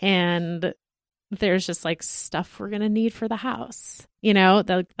and there's just like stuff we're going to need for the house,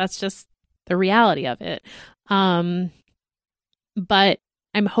 that's just the reality of it. But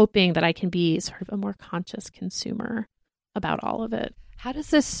I'm hoping that I can be sort of a more conscious consumer about all of it. How does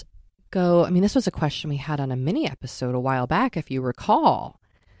this go? I mean, this was a question we had on a mini episode a while back, if you recall.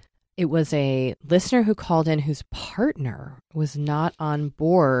 It was a listener who called in whose partner was not on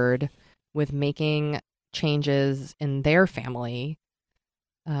board with making changes in their family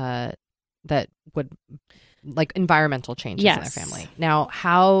that would, like environmental changes in their family. Now,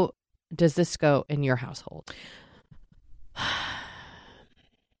 how does this go in your household?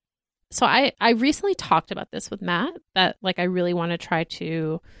 So I recently talked about this with Matt, that like I really want to try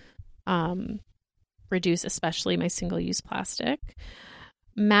to reduce especially my single-use plastic.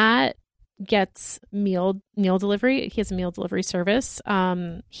 Matt gets meal delivery. He has a meal delivery service.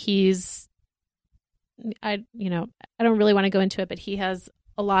 I don't really want to go into it, but he has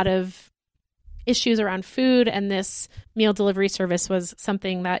a lot of issues around food, and this meal delivery service was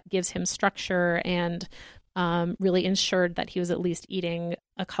something that gives him structure and really ensured that he was at least eating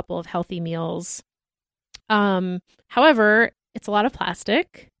a couple of healthy meals. However, it's a lot of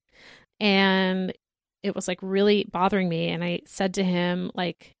plastic, and it was like really bothering me. And I said to him,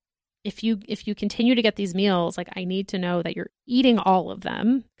 like, if you continue to get these meals, like, I need to know that you're eating all of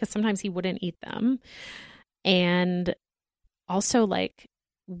them, because sometimes he wouldn't eat them. And also, like,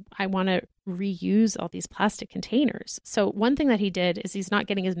 I want to reuse all these plastic containers. So one thing that he did is he's not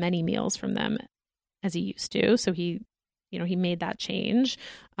getting as many meals from them as he used to. So he made that change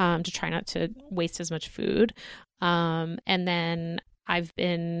to try not to waste as much food. And then I've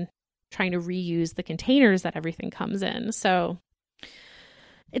been trying to reuse the containers that everything comes in. So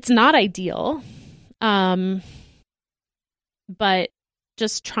it's not ideal. But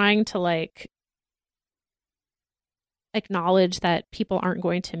just trying to, like, acknowledge that people aren't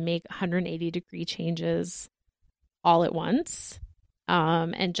going to make 180-degree changes all at once,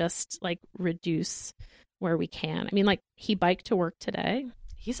 and just, like, reduce where we can. I mean, like, he biked to work today.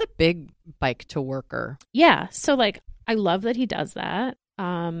 He's a big bike to worker. Yeah. So, like, I love that he does that.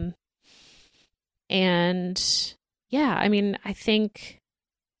 And yeah, I mean, I think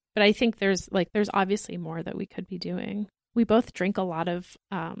there's obviously more that we could be doing. We both drink a lot of,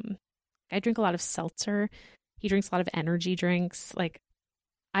 I drink a lot of seltzer. He drinks a lot of energy drinks. Like,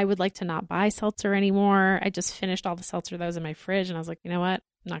 I would like to not buy seltzer anymore. I just finished all the seltzer that was in my fridge, and I was like, you know what?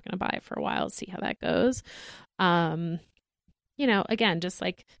 I'm not going to buy it for a while. See how that goes. Again, just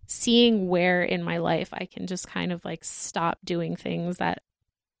like seeing where in my life I can just kind of like stop doing things that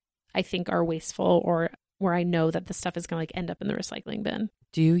I think are wasteful, or where I know that the stuff is going to like end up in the recycling bin.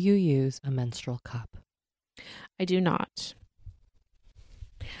 Do you use a menstrual cup? I do not.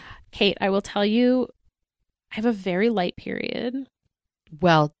 Kate, I will tell you, I have a very light period.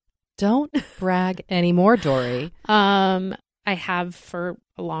 Well, don't brag anymore, Dory. I have for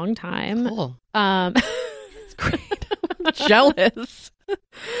a long time. Cool. It's great. I'm jealous.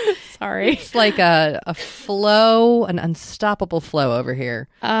 Sorry. It's like a flow, an unstoppable flow over here.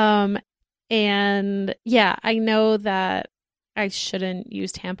 And yeah, I know that I shouldn't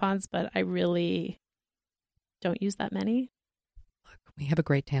use tampons, but I really don't use that many. Look, we have a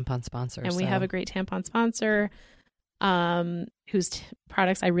great tampon sponsor. And we have a great tampon sponsor, whose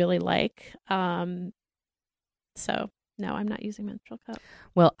products I really like. So no, I'm not using menstrual cup.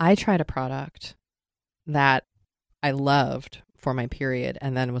 Well, I tried a product that I loved for my period,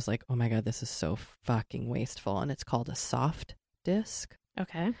 and then was like, oh my God, this is so fucking wasteful. And it's called a soft disc.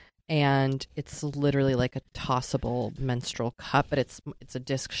 Okay. And it's literally like a tossable menstrual cup, but it's a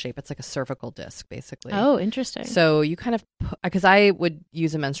disc shape. It's like a cervical disc, basically. Oh, interesting. So you kind of, because I would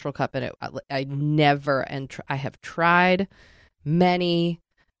use a menstrual cup, and I have tried many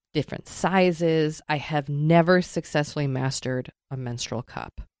different sizes. I have never successfully mastered a menstrual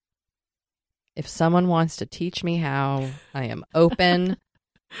cup. If someone wants to teach me how, I am open.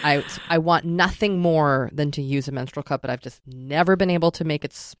 I want nothing more than to use a menstrual cup, but I've just never been able to make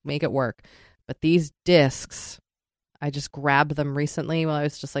it work. But these discs, I just grabbed them recently while I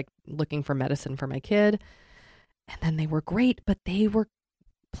was just like looking for medicine for my kid, and then they were great, but they were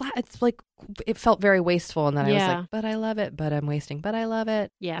it's like it felt very wasteful, and then I was like, but I love it, but I'm wasting, but I love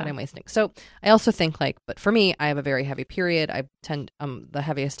it, but I'm wasting. So I also think but for me, I have a very heavy period. I tend the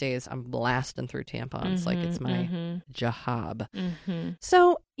heaviest days I'm blasting through tampons, like it's my job.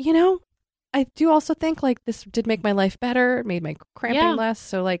 So I do also think like this did make my life better, it made my cramping less.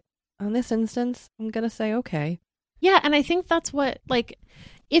 So like on this instance, I'm gonna say okay. Yeah, and I think that's what, like,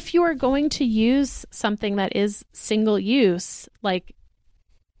 if you are going to use something that is single use, like,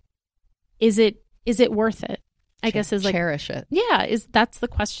 is it worth it? I guess is like, cherish it. Yeah, that's the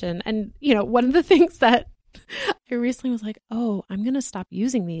question. And one of the things that I recently was like, oh, I'm going to stop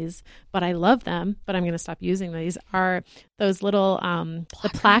using these, but I love them, but I'm going to stop using these, are those little the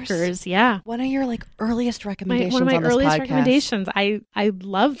plackers. Yeah. One of your like earliest recommendations one of my on this earliest podcast. recommendations. I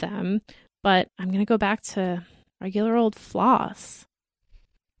love them, but I'm going to go back to regular old floss.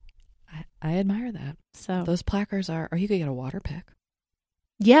 I admire that. So those plackers or you could get a water pick.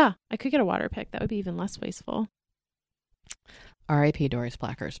 Yeah, I could get a water pick. That would be even less wasteful. R.I.P. Dory's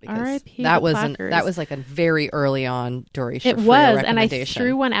plackers, because R.I.P. that was like a very early on Dory. It was, and I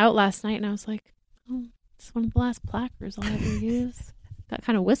threw one out last night, and I was like, oh, it's one of the last plackers I'll ever use. Got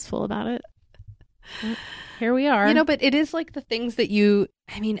kind of wistful about it. here we are. But it is like the things that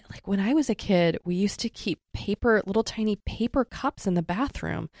like when I was a kid, we used to keep little tiny paper cups in the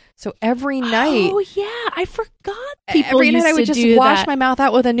bathroom. So every night. Oh, yeah. I forgot people every used night I would to just do wash that. my mouth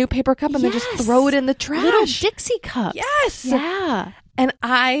out with a new paper cup and then just throw it in the trash. Little Dixie cups. Yes. Yeah. And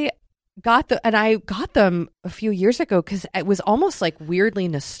I got them a few years ago because it was almost like weirdly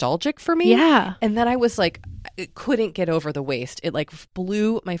nostalgic for me. Yeah. And then I was like, I couldn't get over the waste. It like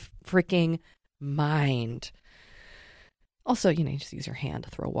blew my freaking mind. Also, you just use your hand to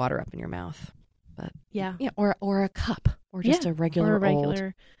throw water up in your mouth. But yeah, or a cup, or just a regular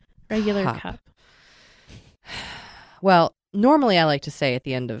cup. Well, normally I like to say at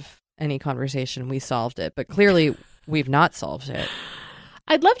the end of any conversation we solved it, but clearly we've not solved it.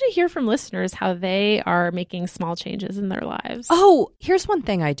 I'd love to hear from listeners how they are making small changes in their lives. Oh, here's one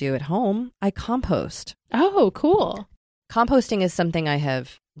thing I do at home. I compost. Oh, cool. Composting is something I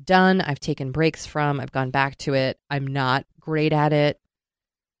have done. I've taken breaks from. I've gone back to it. I'm not great at it.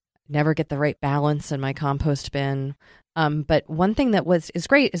 Never get the right balance in my compost bin. But one thing that is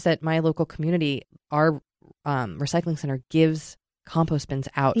great is that my local community, our recycling center, gives compost bins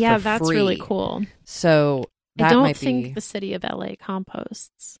out for free. Yeah, that's really cool. So that I don't might think be... the city of LA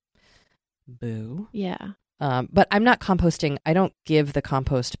composts. Boo. Yeah. But I'm not composting. I don't give the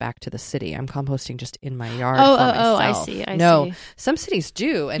compost back to the city. I'm composting just in my yard for myself. Oh, I see. No, some cities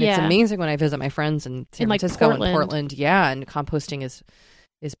do. And it's amazing when I visit my friends in San Francisco and Portland. Yeah, and composting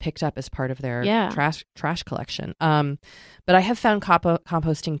is picked up as part of their trash collection. But I have found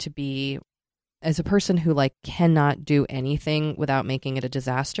composting to be, as a person who cannot do anything without making it a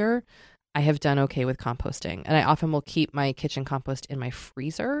disaster, I have done okay with composting. And I often will keep my kitchen compost in my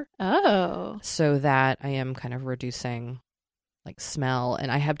freezer. Oh. So that I am kind of reducing smell. And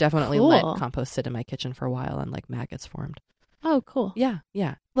I have definitely let compost sit in my kitchen for a while and maggots formed. Oh, cool. Yeah.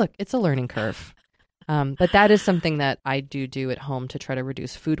 Yeah. Look, it's a learning curve. But that is something that I do at home to try to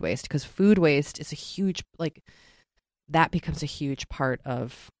reduce food waste, because food waste is a huge, that becomes a huge part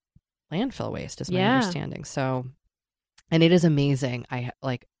of landfill waste is my understanding. So, and it is amazing.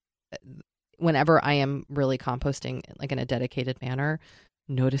 Whenever I am really composting in a dedicated manner,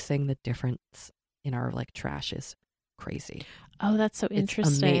 noticing the difference in our trash is crazy. Oh, that's so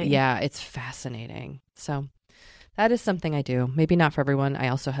interesting. Yeah, it's fascinating. So that is something I do. Maybe not for everyone. I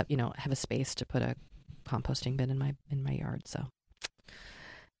also have a space to put a composting bin in my yard. So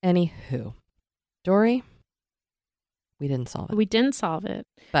anywho, Dory, we didn't solve it. We didn't solve it.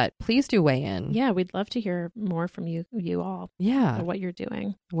 But please do weigh in. Yeah, we'd love to hear more from you all. Yeah. What you're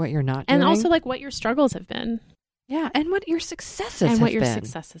doing. What you're not doing. And also what your struggles have been. Yeah, and what your successes have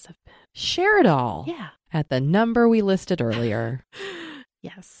been. Share it all. Yeah. At the number we listed earlier.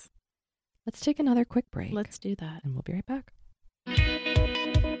 Yes. Let's take another quick break. Let's do that. And we'll be right back.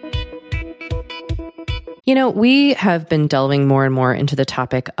 We have been delving more and more into the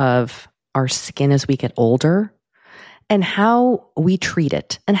topic of our skin as we get older and how we treat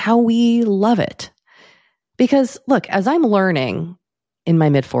it and how we love it. Because look, as I'm learning in my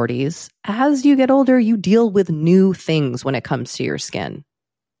mid-40s, as you get older, you deal with new things when it comes to your skin.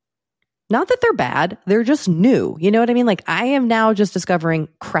 Not that they're bad, they're just new. You know what I mean? I am now just discovering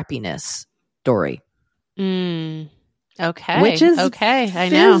crepiness, Dory. Okay. Which is I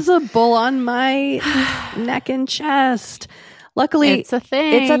know. visible on my neck and chest. Luckily, it's a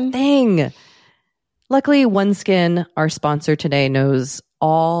thing. Luckily, OneSkin, our sponsor today, knows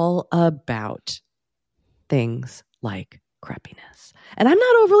all about things like crepiness. And I'm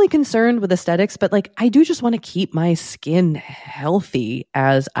not overly concerned with aesthetics, but I do just want to keep my skin healthy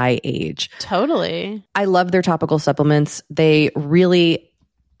as I age. Totally. I love their topical supplements. They really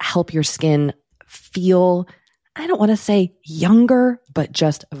help your skin feel, I don't want to say younger, but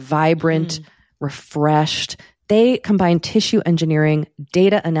just vibrant, refreshed. They combine tissue engineering,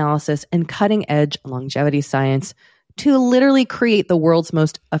 data analysis, and cutting-edge longevity science to literally create the world's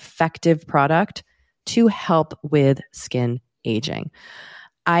most effective product to help with skin aging.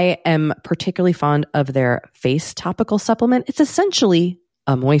 I am particularly fond of their face topical supplement. It's essentially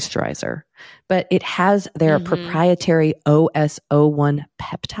a moisturizer, but it has their proprietary OS01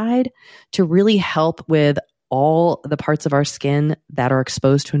 peptide to really help with all the parts of our skin that are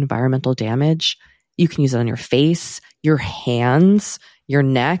exposed to environmental damage. You can use it on your face, your hands, your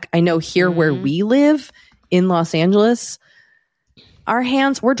neck. I know here where we live in Los Angeles, our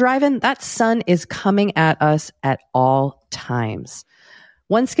hands, we're driving, that sun is coming at us at all times.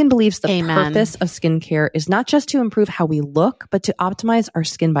 OneSkin believes the purpose of skincare is not just to improve how we look, but to optimize our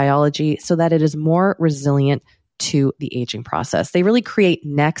skin biology so that it is more resilient to the aging process. They really create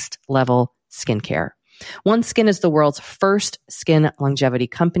next level skincare. OneSkin is the world's first skin longevity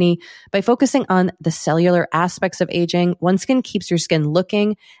company. By focusing on the cellular aspects of aging, OneSkin keeps your skin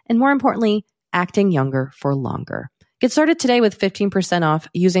looking and, more importantly, acting younger for longer. Get started today with 15% off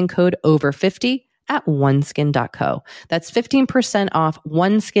using code OVER50 at oneskin.co. That's 15% off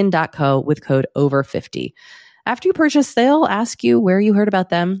oneskin.co with code OVER50. After you purchase, they'll ask you where you heard about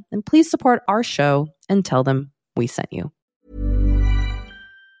them, and please support our show and tell them we sent you.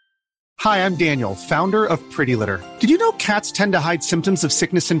 Hi, I'm Daniel, founder of Pretty Litter. Did you know cats tend to hide symptoms of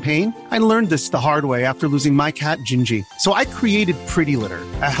sickness and pain? I learned this the hard way after losing my cat, Gingy. So I created Pretty Litter,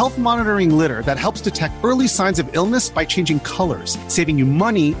 a health monitoring litter that helps detect early signs of illness by changing colors, saving you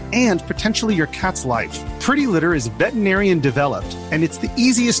money and potentially your cat's life. Pretty Litter is veterinarian developed, and it's the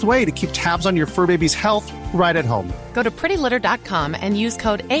easiest way to keep tabs on your fur baby's health right at home. Go to prettylitter.com and use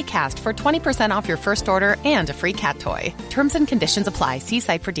code ACAST for 20% off your first order and a free cat toy. Terms and conditions apply. See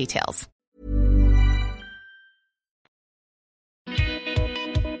site for details.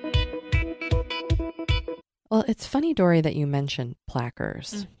 Well, it's funny, Dory, that you mentioned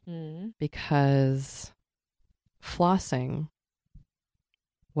plackers because flossing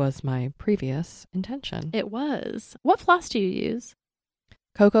was my previous intention. It was. What floss do you use?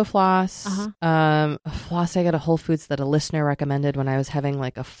 Cocoa floss, a floss I got at Whole Foods that a listener recommended when I was having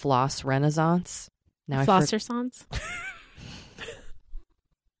like a floss renaissance. Now Flosser-sans?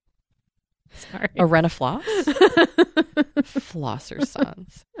 Sorry. A Renafloss?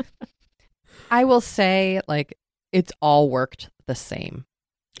 Flosser-sans. I will say, like, it's all worked the same.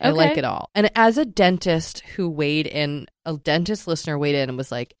 I like it all. And as a dentist who a dentist listener weighed in and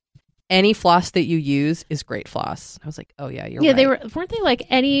was like, any floss that you use is great floss. I was like, oh yeah, you're right. Yeah, weren't they like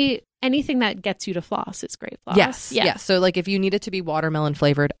anything that gets you to floss is great floss? Yes. Yeah. So like if you need it to be watermelon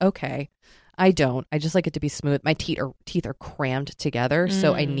flavored, okay. I don't. I just like it to be smooth. My teeth are crammed together,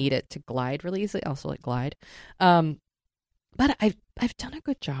 so I need it to glide really easily. I also like Glide. But I've done a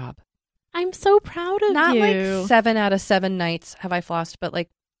good job. I'm so proud of Not you. like 7 out of 7 nights have I flossed, but like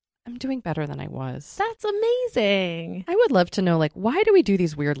I'm doing better than I was. That's amazing. I would love to know, like, why do we do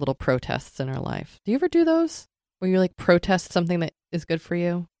these weird little protests in our life? Do you ever do those? Where you like protest something that is good for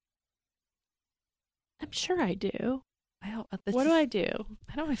you? I'm sure I do. What do I do?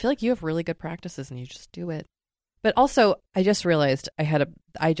 I don't know. I feel like you have really good practices and you just do it. But also, I just realized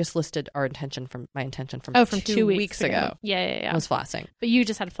I just listed my intention from 2 weeks ago. Yeah. I was flossing. But you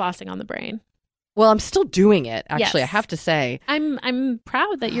just had flossing on the brain. Well, I'm still doing it, actually. Yes. I have to say. I'm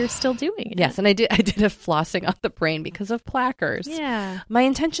proud that you're still doing it. Yes, and I did a flossing on the brain because of plackers. Yeah. My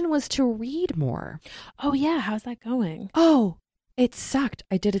intention was to read more. Oh, yeah. How's that going? Oh, it sucked.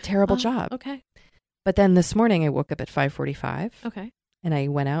 I did a terrible job. Okay. But then this morning I woke up at 5:45. Okay. And I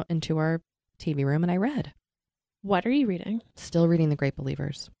went out into our TV room and I read. What are you reading? Still reading The Great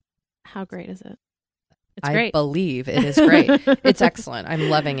Believers. How great is it? It's great. I believe it is great. It's excellent. I'm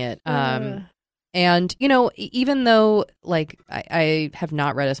loving it. And, you know, even though, like, I have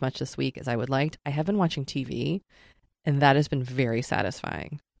not read as much this week as I would like, I have been watching TV, and that has been very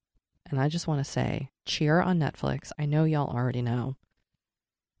satisfying. And I just want to say, Cheer on Netflix. I know y'all already know.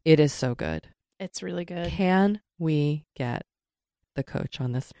 It is so good. It's really good. Can we get the coach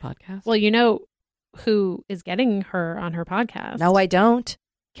on this podcast? Well, you know who is getting her on her podcast? No, I don't.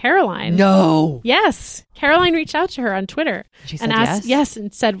 Caroline. No. Yes. Caroline reached out to her on Twitter. She said asked, yes?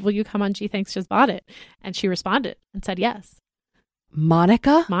 and said, will you come on Gee Thanks Just Bought It? And she responded and said yes.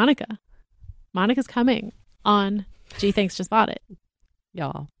 Monica? Monica's coming on Gee Thanks Just Bought It.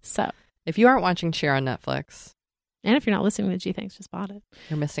 Y'all. So. If you aren't watching Cheer on Netflix. And if you're not listening to Gee Thanks Just Bought It.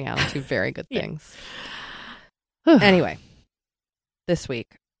 You're missing out on 2 very good Yeah. things. Anyway. This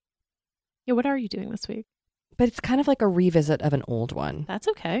week. Yeah, what are you doing this week? But it's kind of like a revisit of an old one. That's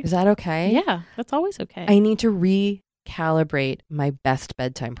okay. Is that okay? Yeah, that's always okay. I need to recalibrate my best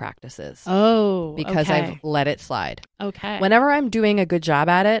bedtime practices. Oh, because okay. I've let it slide. Okay. Whenever I'm doing a good job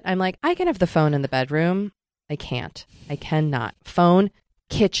at it, I'm like, I can have the phone in the bedroom. I can't. I cannot. Phone,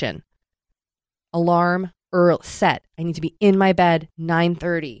 kitchen, alarm, set. I need to be in my bed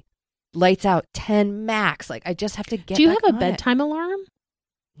 9:30. Lights out 10 max. Like I just have to get. Do you back have a on bedtime alarm?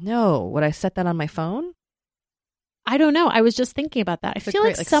 No. Would I set that on my phone? I don't know. I was just thinking about that. I feel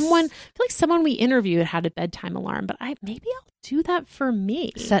like great, someone we interviewed had a bedtime alarm, but maybe I'll do that for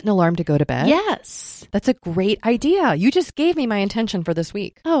me. Set an alarm to go to bed? Yes. That's a great idea. You just gave me my intention for this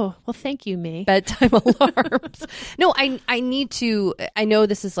week. Oh, well, thank you, me. Bedtime alarms. No, I need to. I know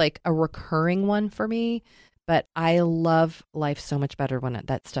this is like a recurring one for me, but I love life so much better when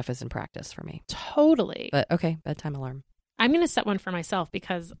that stuff is in practice for me. Totally. But okay, bedtime alarm. I'm going to set one for myself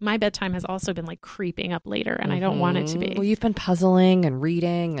because my bedtime has also been like creeping up later and I don't want it to be. Well, you've been puzzling and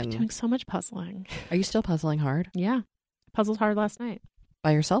reading and doing so much puzzling. Are you still puzzling hard? Yeah. I puzzled hard last night.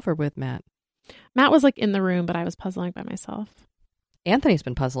 By yourself or with Matt? Matt was like in the room, but I was puzzling by myself. Anthony's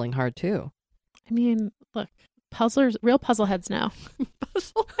been puzzling hard too. I mean, look, puzzlers, real puzzle heads now.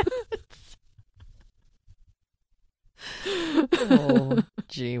 Puzzle heads. Oh,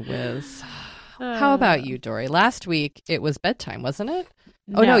 gee whiz. How about you, Dory? Last week it was bedtime, wasn't it?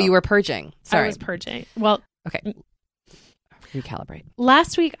 Oh, no, you were purging. Sorry. I was purging. Well, okay. Recalibrate.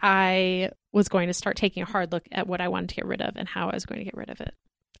 Last week I was going to start taking a hard look at what I wanted to get rid of and how I was going to get rid of it.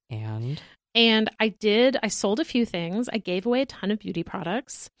 And I did. I sold a few things. I gave away a ton of beauty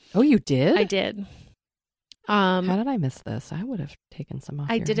products. Oh, you did? I did. How did I miss this? I would have taken some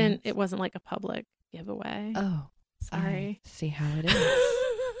off. I your didn't. hands. It wasn't like a public giveaway. Oh, sorry. I see how it is.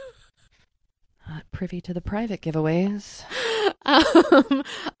 Not privy to the private giveaways.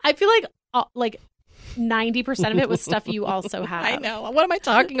 I feel like 90% of it was stuff you also have. I know. What am I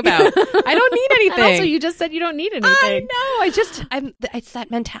talking about? I don't need anything. And also, you just said you don't need anything. I know. It's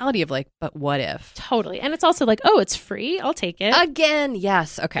that mentality of like, but what if? Totally. And it's also like, oh, it's free. I'll take it. Again,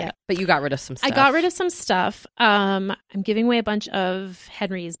 yes. Okay. Yeah. But you got rid of some stuff. I got rid of some stuff. I'm giving away a bunch of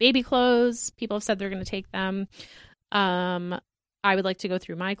Henry's baby clothes. People have said they're going to take them. I would like to go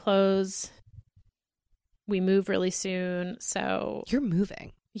through my clothes. We move really soon. So you're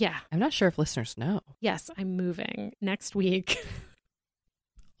moving. Yeah. I'm not sure if listeners know. Yes, I'm moving next week.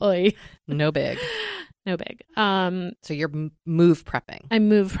 Oy. No big. No big. So you're move prepping. I'm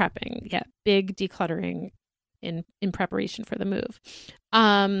move prepping. Yeah. Big decluttering in preparation for the move.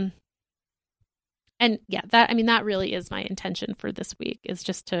 And yeah, that really is my intention for this week, is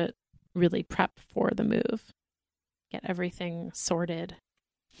just to really prep for the move. Get everything sorted.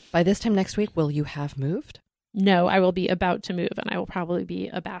 By this time next week, will you have moved? No, I will be about to move, and I will probably be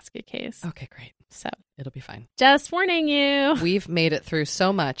a basket case. Okay, great. So it'll be fine. Just warning you. We've made it through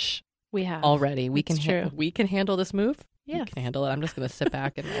so much. We have already. We can handle this move. Yeah, you can handle it. I'm just going to sit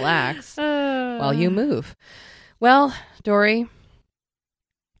back and relax while you move. Well, Dory,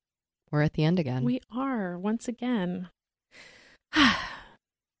 we're at the end again. We are once again.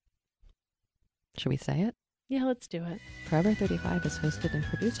 Should we say it? Yeah, let's do it. Forever 35 is hosted and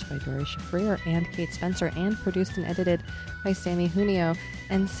produced by Dory Shafrir and Kate Spencer, and produced and edited by Sammy Junio.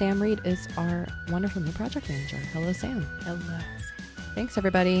 And Sam Reed is our wonderful new project manager. Hello, Sam. Hello. Thanks,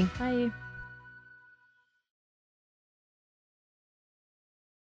 everybody. Bye.